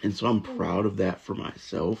 And so I'm proud of that for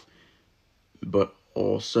myself. But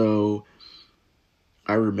also,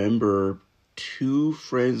 I remember 2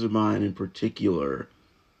 friends of mine in particular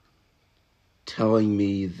telling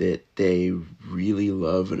me that they really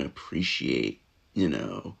love and appreciate,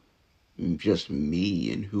 just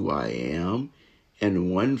me and who I am.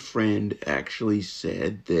 And one friend actually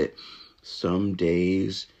said that some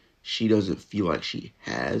days she doesn't feel like she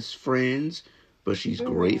has friends, but she's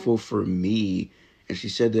grateful for me. And she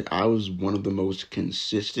said that I was one of the most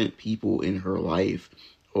consistent people in her life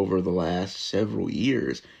over the last several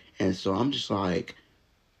years. And so I'm just like,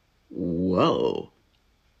 whoa,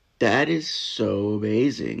 that is so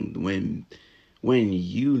amazing when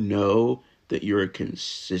you know that you're a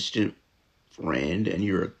consistent friend and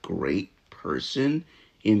you're a great person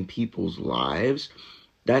in people's lives.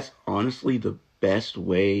 That's honestly the best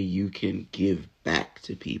way you can give back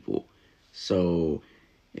to people. So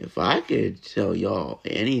if I could tell y'all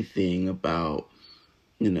anything about,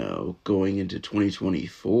 going into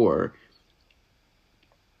 2024,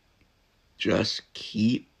 just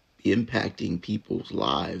keep impacting people's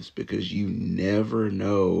lives, because you never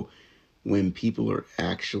know when people are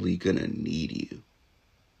actually gonna need you.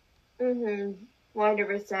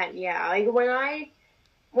 100%. Yeah. Like when I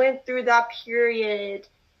went through that period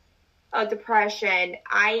of depression,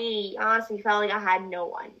 I honestly felt like I had no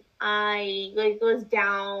one. I was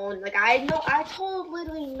down. Like I told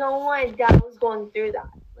literally no one that I was going through that.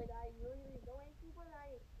 Like I literally the only people that I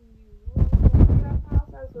knew going through that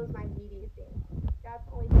process was my immediate family. That's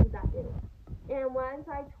the only things I knew. And once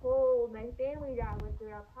I told my family that I went through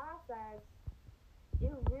that process,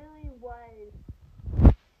 it really was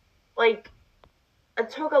like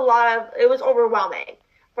it was overwhelming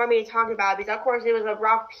for me to talk about, because of course it was a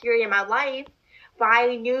rough period in my life, but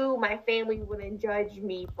I knew my family wouldn't judge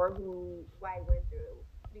me for what I went through,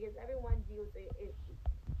 because everyone deals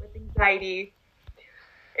with anxiety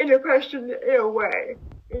and depression in a way,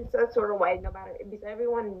 in some sort of way, no matter, because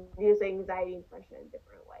everyone deals with anxiety and depression in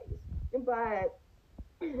different ways. But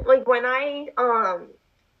like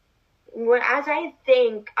as I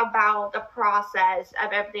think about the process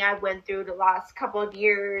of everything I went through the last couple of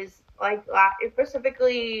years, like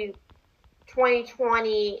specifically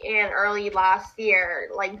 2020 and early last year,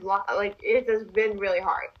 like it has been really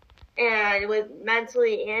hard, and with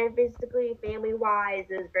mentally and physically, family wise,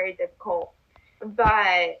 it was very difficult.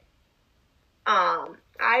 But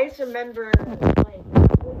I just remember like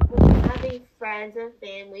having friends and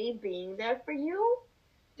family being there for you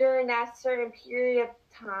during that certain period of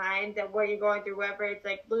time that where you're going through, whether it's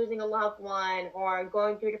like losing a loved one or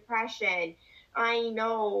going through depression. I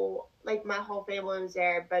know like my whole family was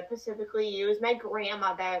there, but specifically it was my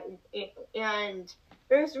grandma and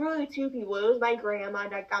there's really two people. It was my grandma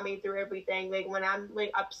that got me through everything. Like when I'm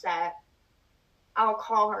like upset, I'll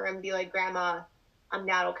call her and be like, Grandma, I'm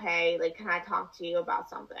not okay. Like, can I talk to you about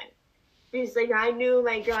something? Because like I knew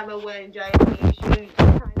my grandma wouldn't judge me. She would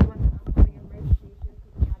kind of went on having a medication,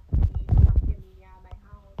 picking up to me, come get me out of my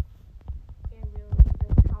house, and really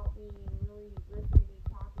just help me, really listen to me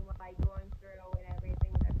talking what I'm going through and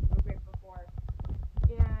everything that I've been before.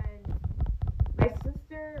 And my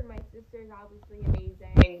sister is obviously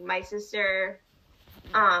amazing. My sister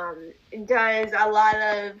does a lot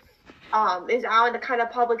of is out in the kind of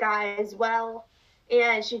public eye as well,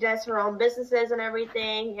 and she does her own businesses and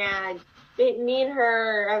everything, and me and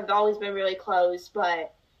her have always been really close,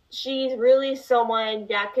 but she's really someone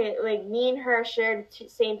that could, like, me and her share the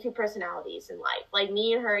same two personalities in life. Like,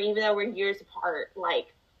 me and her, even though we're years apart,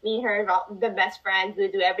 like, me and her are the best friends. We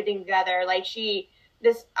do everything together. Like, she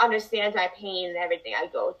just understands my pain and everything I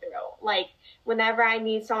go through. Like, whenever I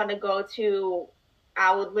need someone to go to,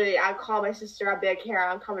 I'd call my sister. I'd be like,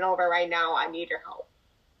 Kara, I'm coming over right now. I need your help.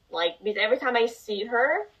 Like, because every time I see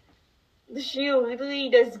her, she literally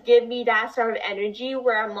just give me that sort of energy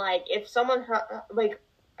where I'm like, if someone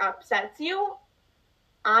upsets you,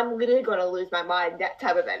 I'm literally gonna lose my mind. That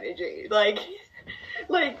type of energy, like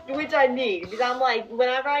which I need, because I'm like,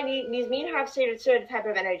 whenever I need, because me and her have certain type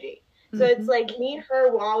of energy. So it's like me and her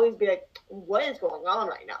will always be like, what is going on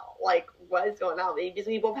right now? Like, what is going on? Because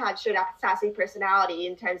we both had sassy personality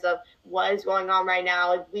in terms of what is going on right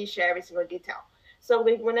now. Like, we share every single detail. So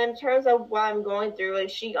like when in terms of what I'm going through, like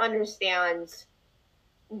she understands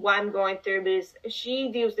what I'm going through, because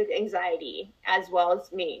she deals with anxiety as well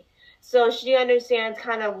as me. So she understands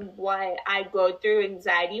kind of what I go through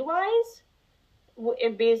anxiety wise.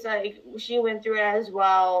 And because like she went through it as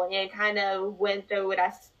well, and kind of went through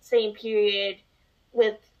that same period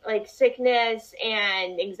with like sickness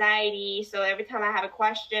and anxiety. So every time I have a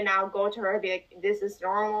question, I'll go to her and be like, this is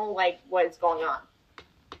normal, like what's going on?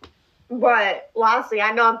 But lastly,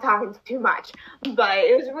 I know I'm talking too much, but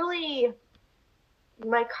it was really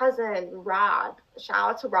my cousin Rob. Shout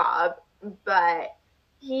out to Rob. But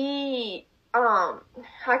he I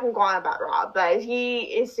can go on about Rob, but he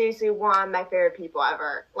is seriously one of my favorite people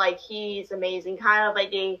ever. Like, he's amazing, kind of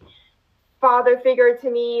like a father figure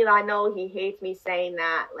to me. I know he hates me saying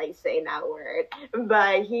that word,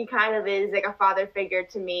 but he kind of is like a father figure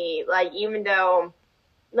to me. Like, even though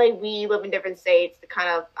like we live in different states,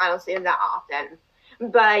 I don't see him that often,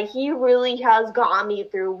 but he really has gotten me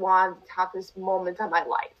through one of the toughest moments of my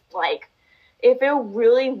life. Like, if it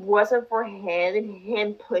really wasn't for him and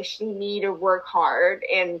him pushing me to work hard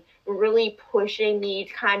and really pushing me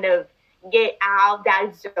to kind of get out of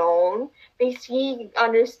that zone, because he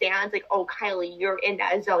understands, like, oh, Kylie, you're in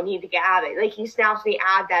that zone, you need to get out of it. Like, he snaps me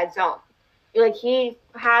out of that zone. Like, he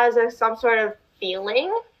has some sort of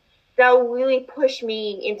feeling that will really push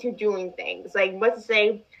me into doing things. Like, let's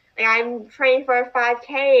say, like, I'm training for a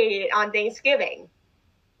 5K on Thanksgiving.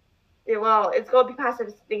 Well, it's going to be past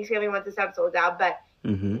Thanksgiving once this episode's out, but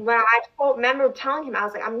when I remember telling him, I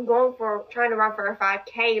was like, I'm trying to run for a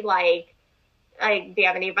 5K, like, do you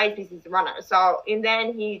have any advice? Because he's a runner. So, and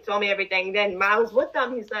then he told me everything. Then when I was with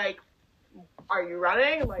them, he's like, are you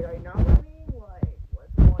running? I'm like, are you not running? Like,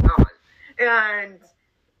 what's going on? And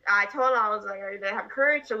I told him, I was like, are you going to have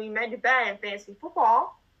courage? So we met to bed in fantasy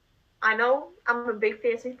football. I know I'm a big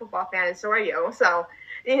fantasy football fan, and so are you. So,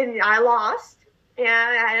 and I lost, and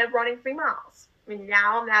I ended up running 3 miles. I mean,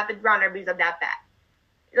 now I'm an avid runner because of that bet.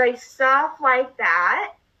 Like, stuff like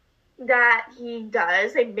that he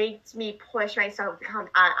does, it makes me push myself to become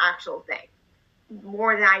an actual thing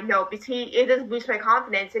more than I know, because it does boost my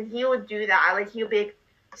confidence, and he would do that. Like, he'll be like,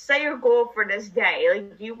 set your goal for this day.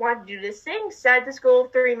 Like, you want to do this thing, set this goal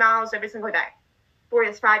 3 miles every single day for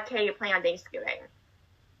this 5K you plan on Thanksgiving.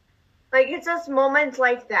 Like, it's just moments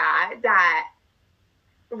like that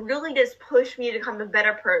really just push me to become a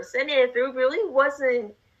better person. And if it really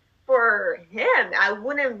wasn't for him, I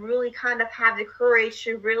wouldn't really kind of have the courage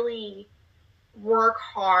to really work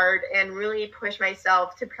hard and really push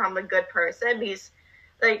myself to become a good person. Because,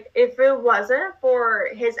 like, if it wasn't for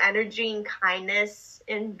his energy and kindness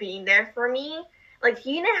and being there for me, like,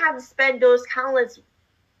 he didn't have to spend those countless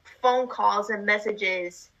phone calls and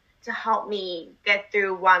messages to help me get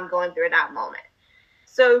through what I'm going through at that moment.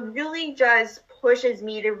 So it really just pushes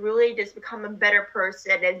me to really just become a better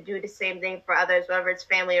person and do the same thing for others, whether it's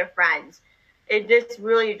family or friends. It just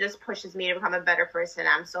really just pushes me to become a better person.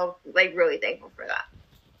 I'm so, like, really thankful for that.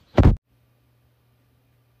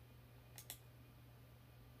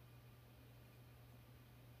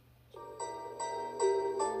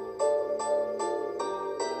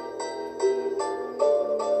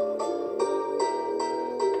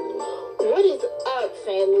 What is up,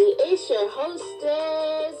 family? It's your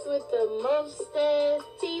hostess with the mostest,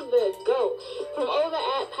 T the GOAT, from over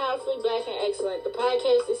at Powerfully Black and Excellent, the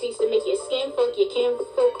podcast that seeks to make your skin folk, your kin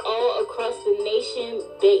folk all across the nation,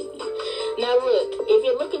 baby. Now look, if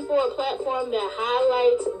you're looking for a platform that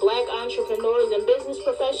highlights Black entrepreneurs and business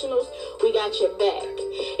professionals, we got your back.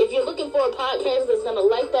 If you're looking for a podcast that's going to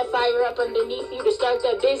light that fire up underneath you to start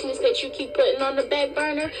that business that you keep putting on the back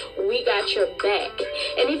burner, we got your back.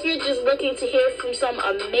 And if you're just looking to hear from some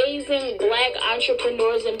amazing Black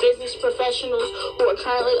entrepreneurs and business professionals who are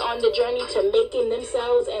currently on the journey to making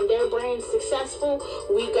themselves and their brands successful,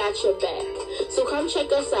 we got your back. So come check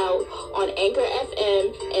us out on Anchor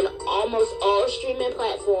FM and almost all streaming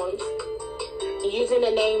platforms using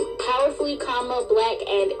the name Powerfully, Black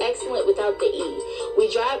and Excellent without the E. We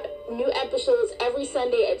drop new episodes every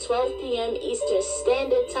Sunday at 12 p.m. Eastern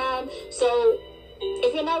Standard Time. So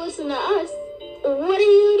if you're not listening to us, what are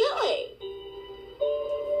you doing?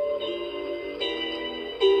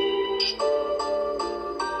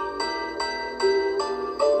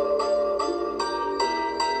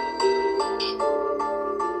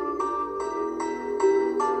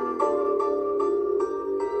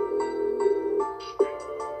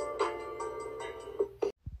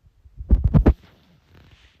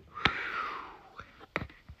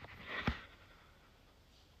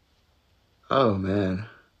 Oh man,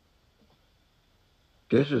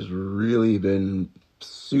 this has really been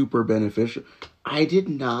super beneficial. I did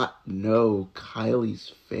not know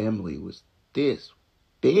Kylie's family was this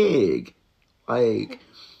big. Like,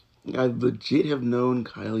 I legit have known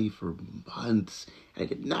Kylie for months. I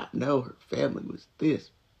did not know her family was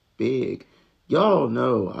this big. Y'all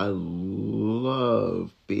know I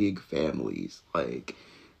love big families. Like,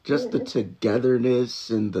 just the togetherness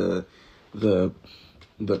and the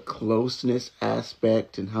closeness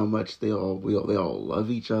aspect and how much they all love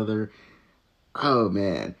each other. Oh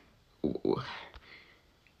man.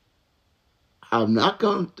 I'm not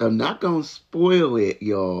gonna spoil it,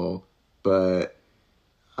 y'all, but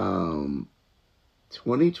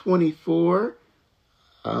 2024,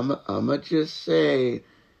 I'ma just say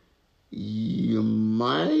you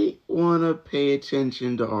might want to pay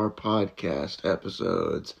attention to our podcast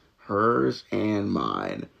episodes, hers and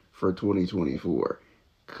mine, for 2024,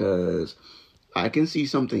 because I can see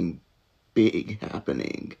something big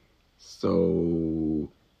happening.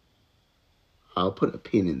 So I'll put a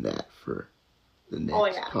pin in that for the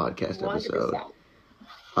next podcast 100%.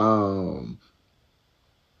 Episode.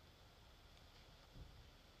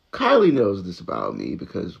 Kylie knows this about me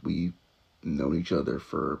because we've known each other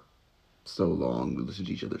for so long. We listen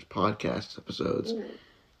to each other's podcast episodes.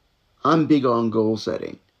 I'm big on goal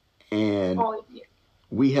setting. And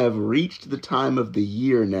we have reached the time of the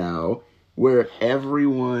year now where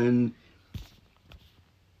everyone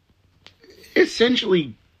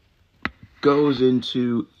essentially goes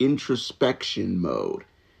into introspection mode.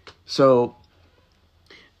 So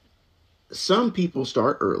some people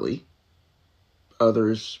start early,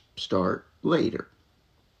 others start later.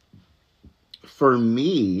 For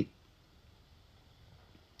me,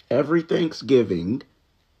 every Thanksgiving,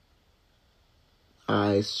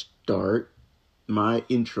 I start my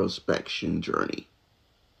introspection journey.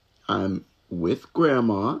 I'm with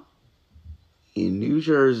Grandma in New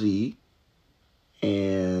Jersey,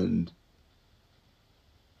 and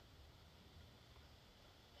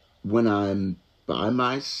when I'm by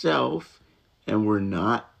myself and we're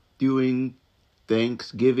not doing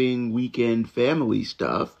Thanksgiving weekend family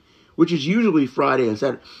stuff, which is usually Friday and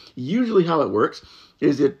Saturday. Usually how it works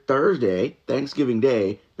is that Thursday, Thanksgiving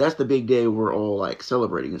Day, that's the big day we're all like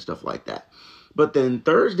celebrating and stuff like that. But then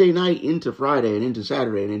Thursday night into Friday and into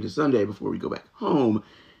Saturday and into Sunday before we go back home,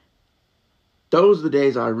 those are the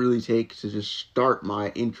days I really take to just start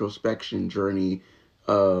my introspection journey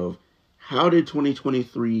of how did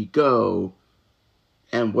 2023 go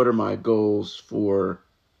and what are my goals for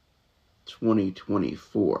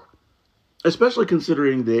 2024. Especially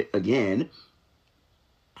considering that, again,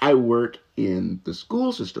 I work in the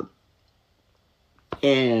school system.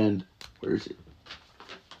 And, where is it?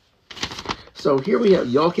 So here we have,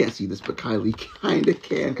 y'all can't see this, but Kylie kind of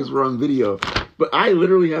can because we're on video. But I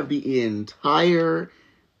literally have the entire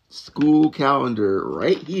school calendar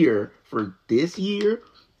right here for this year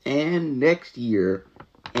and next year.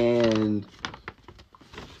 And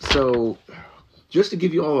so just to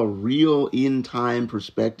give you all a real in-time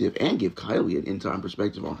perspective and give Kylie an in-time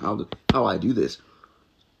perspective on how I do this.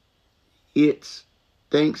 It's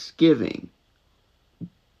Thanksgiving.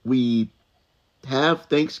 We have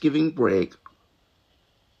Thanksgiving break.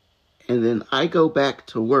 And then I go back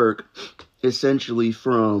to work essentially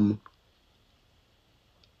from,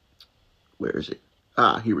 where is it?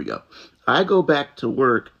 Here we go. I go back to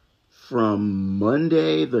work from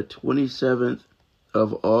Monday, the 27th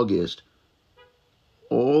of August,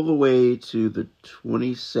 all the way to the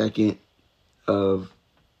 22nd of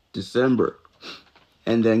December.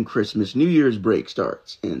 And then Christmas, New Year's break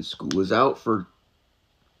starts. And school is out for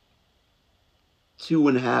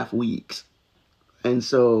 2.5 weeks. And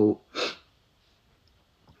so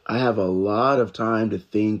I have a lot of time to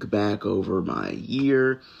think back over my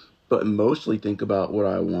year, but mostly think about what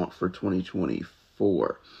I want for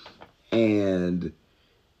 2024. And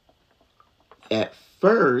at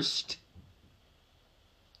first,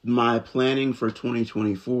 my planning for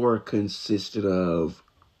 2024 consisted of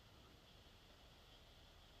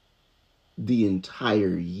the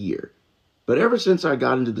entire year. But ever since I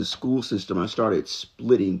got into the school system, I started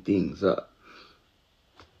splitting things up.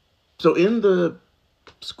 So in the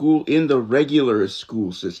regular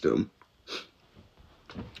school system,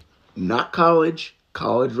 not college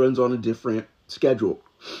runs on a different schedule.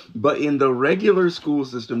 But in the regular school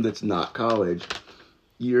system that's not college,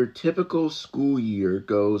 your typical school year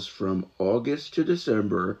goes from August to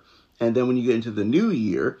December, and then when you get into the new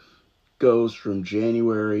year, goes from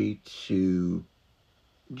January to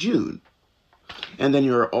June. And then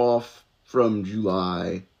you're off from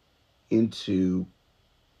July into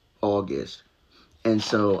August. And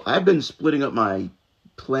so I've been splitting up my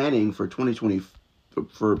planning for 2020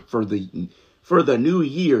 for the new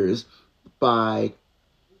years by,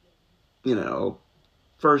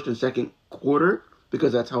 first and second quarter,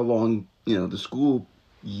 because that's how long, the school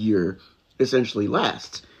year essentially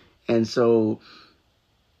lasts. And so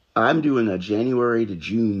I'm doing a January to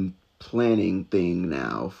June planning thing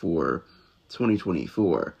now for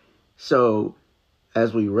 2024. So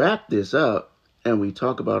as we wrap this up and we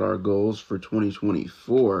talk about our goals for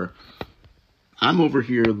 2024, I'm over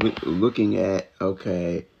here looking at,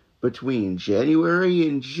 okay, between January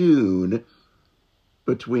and June,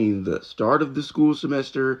 between the start of the school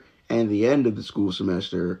semester and the end of the school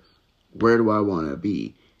semester, where do I want to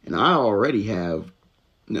be? And I already have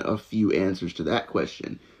a few answers to that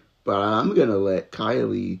question, but I'm going to let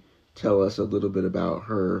Kylie tell us a little bit about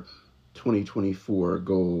her 2024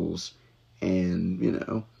 goals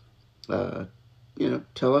and,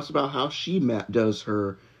 tell us about how she does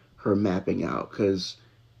her mapping out. Because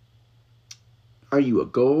are you a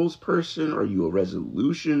goals person? Are you a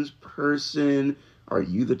resolutions person? Are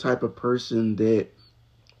you the type of person that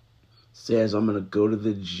says, I'm going to go to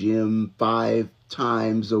the gym 5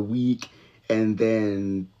 times a week And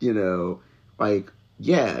then, like,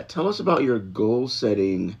 yeah, tell us about your goal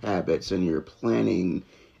setting habits and your planning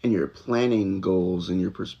goals and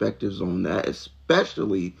your perspectives on that,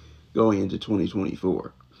 especially going into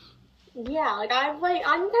 2024. Yeah, I'm the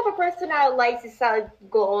type of person that likes to set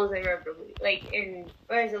goals and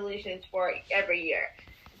resolutions for every year.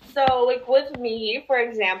 So like with me, for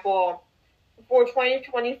example, for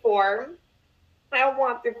 2024, I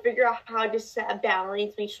want to figure out how to set a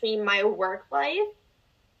balance between my work life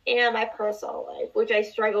and my personal life, which I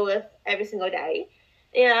struggle with every single day.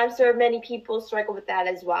 And I'm sure many people struggle with that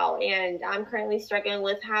as well. And I'm currently struggling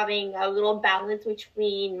with having a little balance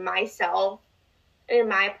between myself and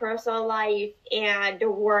my personal life and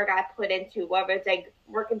the work I put into, whether it's like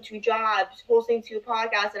working 2 jobs, hosting 2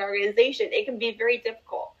 podcasts, and organization. It can be very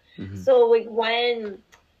difficult. Mm-hmm. So like when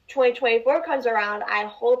 2024 comes around, I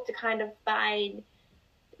hope to kind of find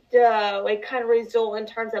the kind of result in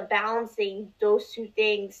terms of balancing those 2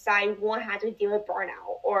 things, so I won't have to deal with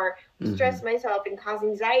burnout or stress myself and cause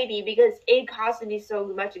anxiety, because it causes me so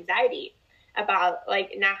much anxiety about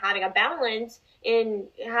not having a balance and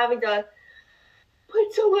having to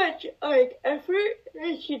put so much effort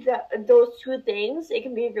into those 2 things. It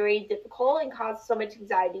can be very difficult and cause so much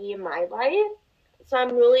anxiety in my life. So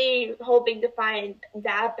I'm really hoping to find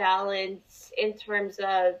that balance in terms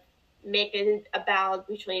of making a balance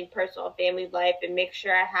between personal and family life, and make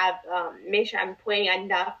sure I'm putting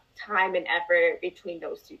enough time and effort between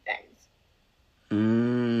those 2 things.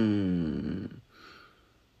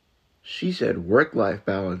 She said work-life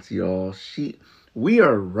balance, y'all. We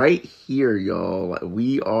are right here, y'all.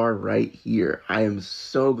 We are right here. I am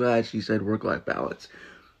so glad she said work-life balance,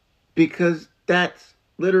 because that's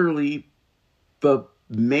literally the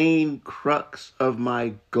main crux of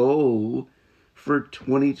my goal for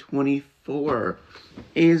 2024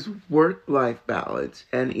 is work-life balance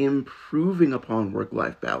and improving upon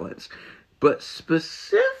work-life balance, but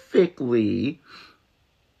specifically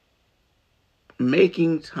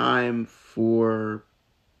making time for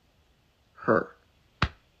her.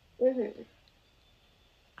 Mm-hmm.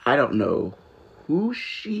 I don't know who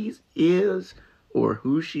she is or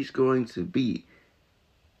who she's going to be,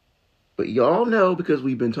 but y'all know, because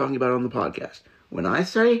we've been talking about it on the podcast, when I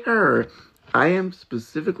say her, I am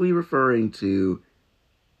specifically referring to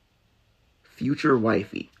future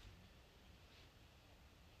wifey.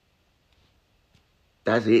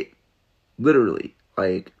 That's it. Literally.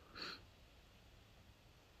 I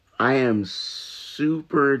am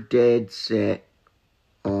super dead set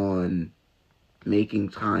on making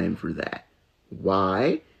time for that.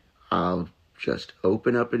 Why? I'll just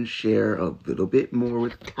open up and share a little bit more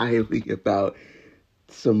with Kylie about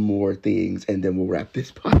some more things, and then we'll wrap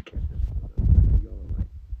this podcast.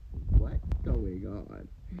 What's going on?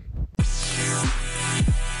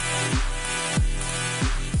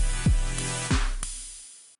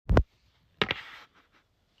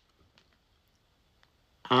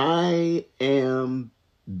 I am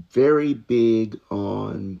very big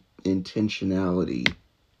on intentionality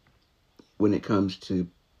when it comes to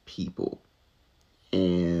people.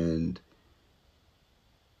 And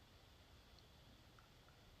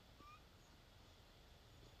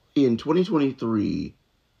in 2023,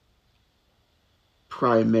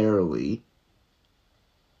 primarily,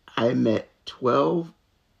 I met 12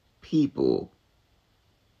 people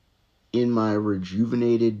in my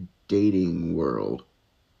rejuvenated dating world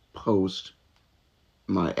post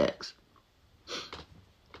my ex.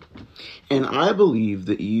 And I believe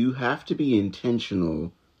that you have to be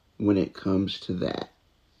intentional when it comes to that.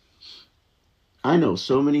 I know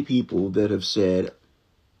so many people that have said,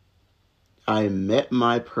 I met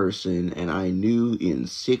my person and I knew in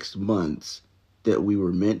 6 months that we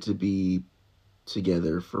were meant to be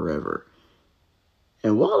together forever.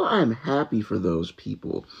 And while I'm happy for those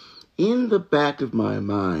people, in the back of my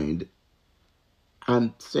mind,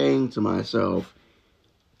 I'm saying to myself,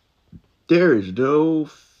 there is no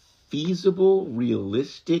feasible,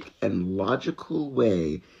 realistic, and logical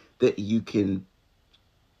way that you can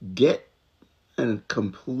get a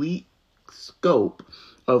complete scope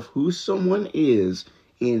of who someone is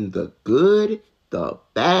in the good, the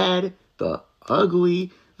bad, the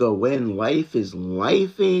ugly, the when life is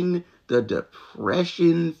lifing, the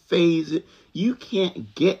depression phase. You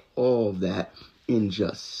can't get all of that in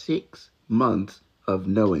just 6 months of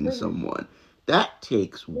knowing someone. That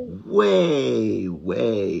takes way,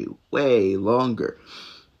 way, way longer,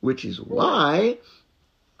 which is why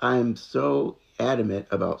I'm so adamant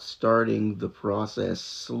about starting the process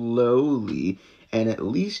slowly and at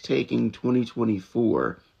least taking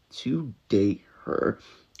 2024 to date her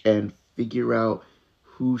and figure out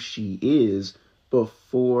who she is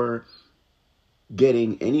before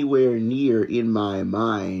getting anywhere near in my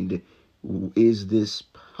mind, is this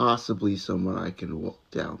possibly someone I can walk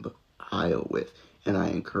down the aisle with? And I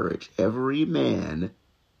encourage every man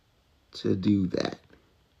to do that.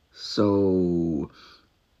 So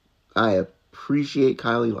I appreciate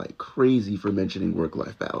Kylie like crazy for mentioning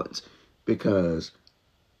work-life balance, because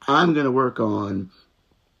I'm going to work on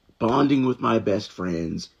bonding with my best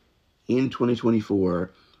friends in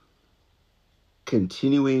 2024,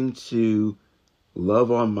 continuing to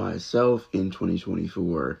love on myself in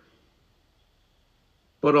 2024,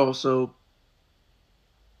 but also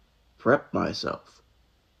prep myself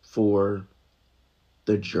for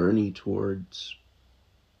the journey towards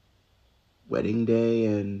wedding day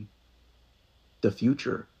and the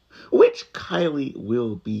future, which Kylie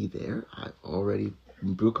will be there. I've already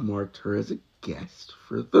bookmarked her as a guest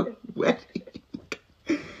for the wedding.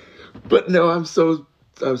 But no, I'm so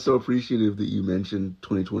appreciative that you mentioned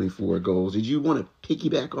 2024 goals. Did you want to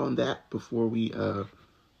piggyback on that before we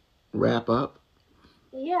wrap up?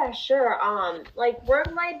 Yeah, sure. Like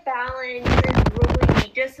work-life balance is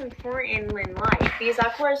really just important in life because,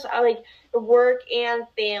 of course, like work and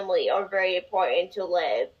family are very important to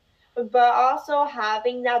live, but also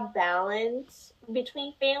having that balance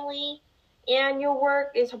between family and your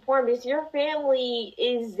work is important because your family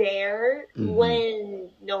is there when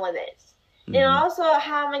no one is. And also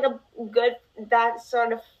having a good, that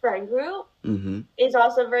sort of friend group is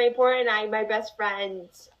also very important. My best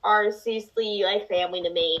friends are seriously like family to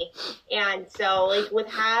me. And so like with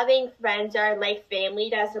having friends that are like family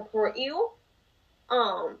that support you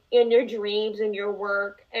in your dreams and your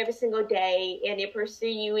work every single day, and they pursue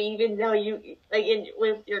you even though you like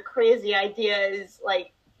with your crazy ideas,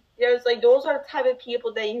 like there's like those are the type of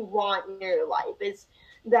people that you want in your life. Is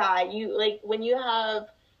that you like when you have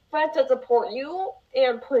friends that support you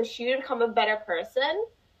and push you to become a better person,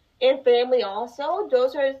 and family also.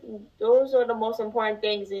 Those are the most important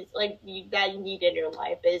things. Is like that you need in your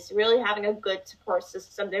life is really having a good support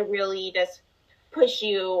system that really just push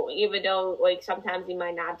you, even though like sometimes you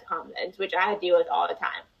might not have the confidence, which I deal with all the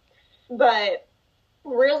time. But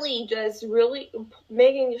really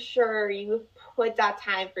making sure you put that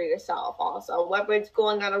time for yourself also, whether it's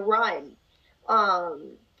going on a run,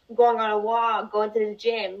 going on a walk, going to the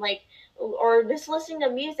gym, like, or just listening to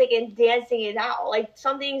music and dancing it out. Like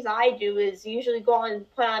some things I do is usually go and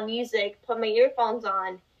put on music, put my earphones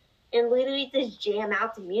on, and literally just jam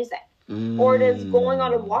out to music. Or just going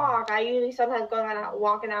on a walk. I usually sometimes go on a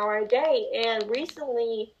walk an hour a day. And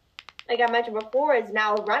recently, like I mentioned before, is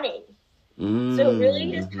now running. So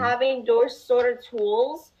really just having those sort of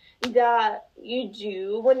tools that you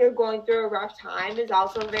do when you're going through a rough time is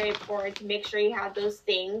also very important, to make sure you have those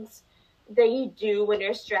things that you do when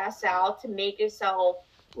you're stressed out to make yourself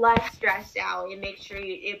less stressed out and make sure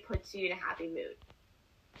it puts you in a happy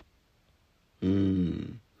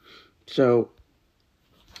mood. So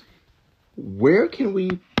where can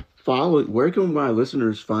my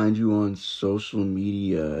listeners find you on social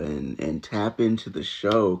media and tap into the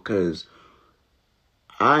show? Because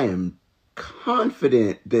I am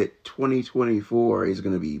confident that 2024 is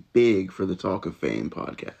going to be big for the Talk of Fame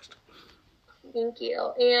podcast. Thank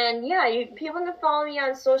you. And yeah, people can follow me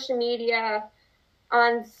on social media,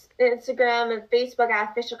 on Instagram and Facebook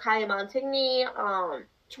at official Kylie Montigney,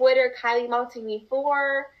 Twitter Kylie Montigney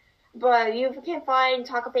 4. But you can find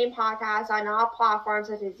Talk of Fame podcast on all platforms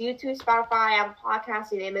such as YouTube, Spotify, Apple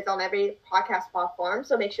Podcasts. You name it, on every podcast platform.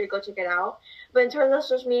 So make sure you go check it out. But in terms of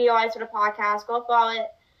social media wise for the podcast, go follow it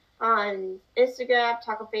on Instagram,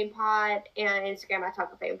 Talk of Fame Pod, and Instagram at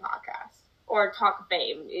Talk of Fame Podcast. Or Talk of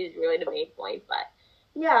Fame is really the main point. But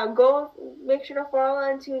yeah, go make sure to follow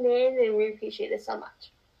and tune in, and we appreciate it so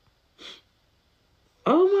much.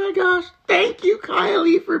 Oh my gosh, thank you,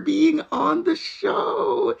 Kylie, for being on the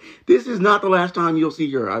show. This is not the last time you'll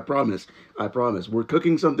see her, I promise. I promise. We're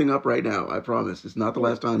cooking something up right now, I promise. It's not the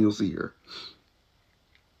last time you'll see her.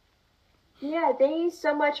 Yeah, thank you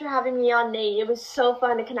so much for having me on, Nate. It was so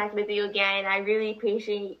fun to connect with you again. I really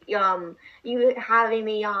appreciate you having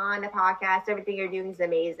me on the podcast. Everything you're doing is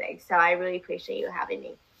amazing. So I really appreciate you having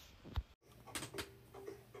me.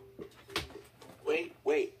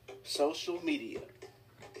 Wait. Social media.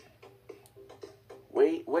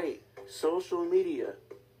 Wait. Social media.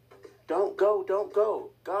 Don't go.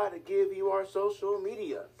 Gotta give you our social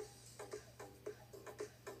media.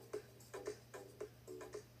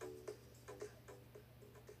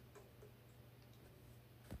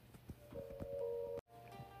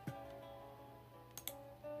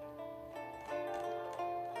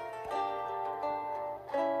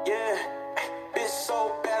 Yeah, it's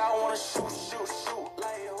so bad I wanna shoot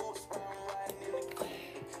like hoops.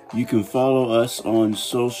 You can follow us on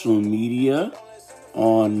social media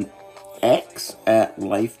on X at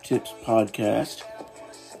Life Tips Podcast,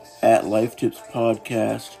 at Life Tips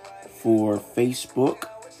Podcast for Facebook,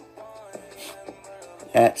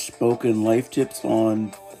 at Spoken Life Tips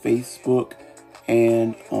on Facebook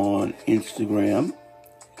and on Instagram.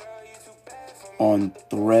 On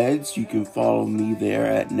Threads, you can follow me there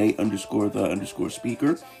at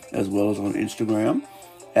Nate_the_speaker, as well as on Instagram,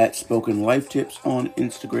 at Spoken Life Tips on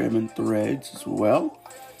Instagram and Threads as well,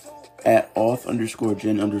 at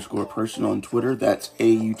auth_gen_person on Twitter, that's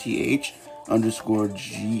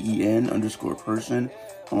AUTH_GEN_person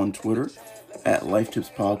on Twitter, at Life Tips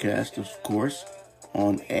Podcast, of course,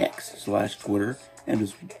 on X/Twitter,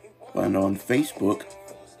 and on Facebook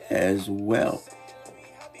as well.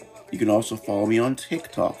 You can also follow me on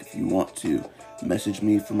TikTok if you want to. Message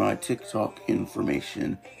me for my TikTok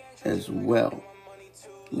information as well.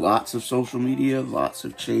 Lots of social media, lots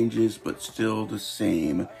of changes, but still the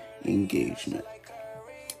same engagement.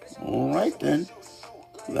 Alright then.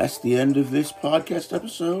 That's the end of this podcast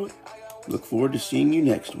episode. Look forward to seeing you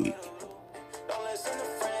next week.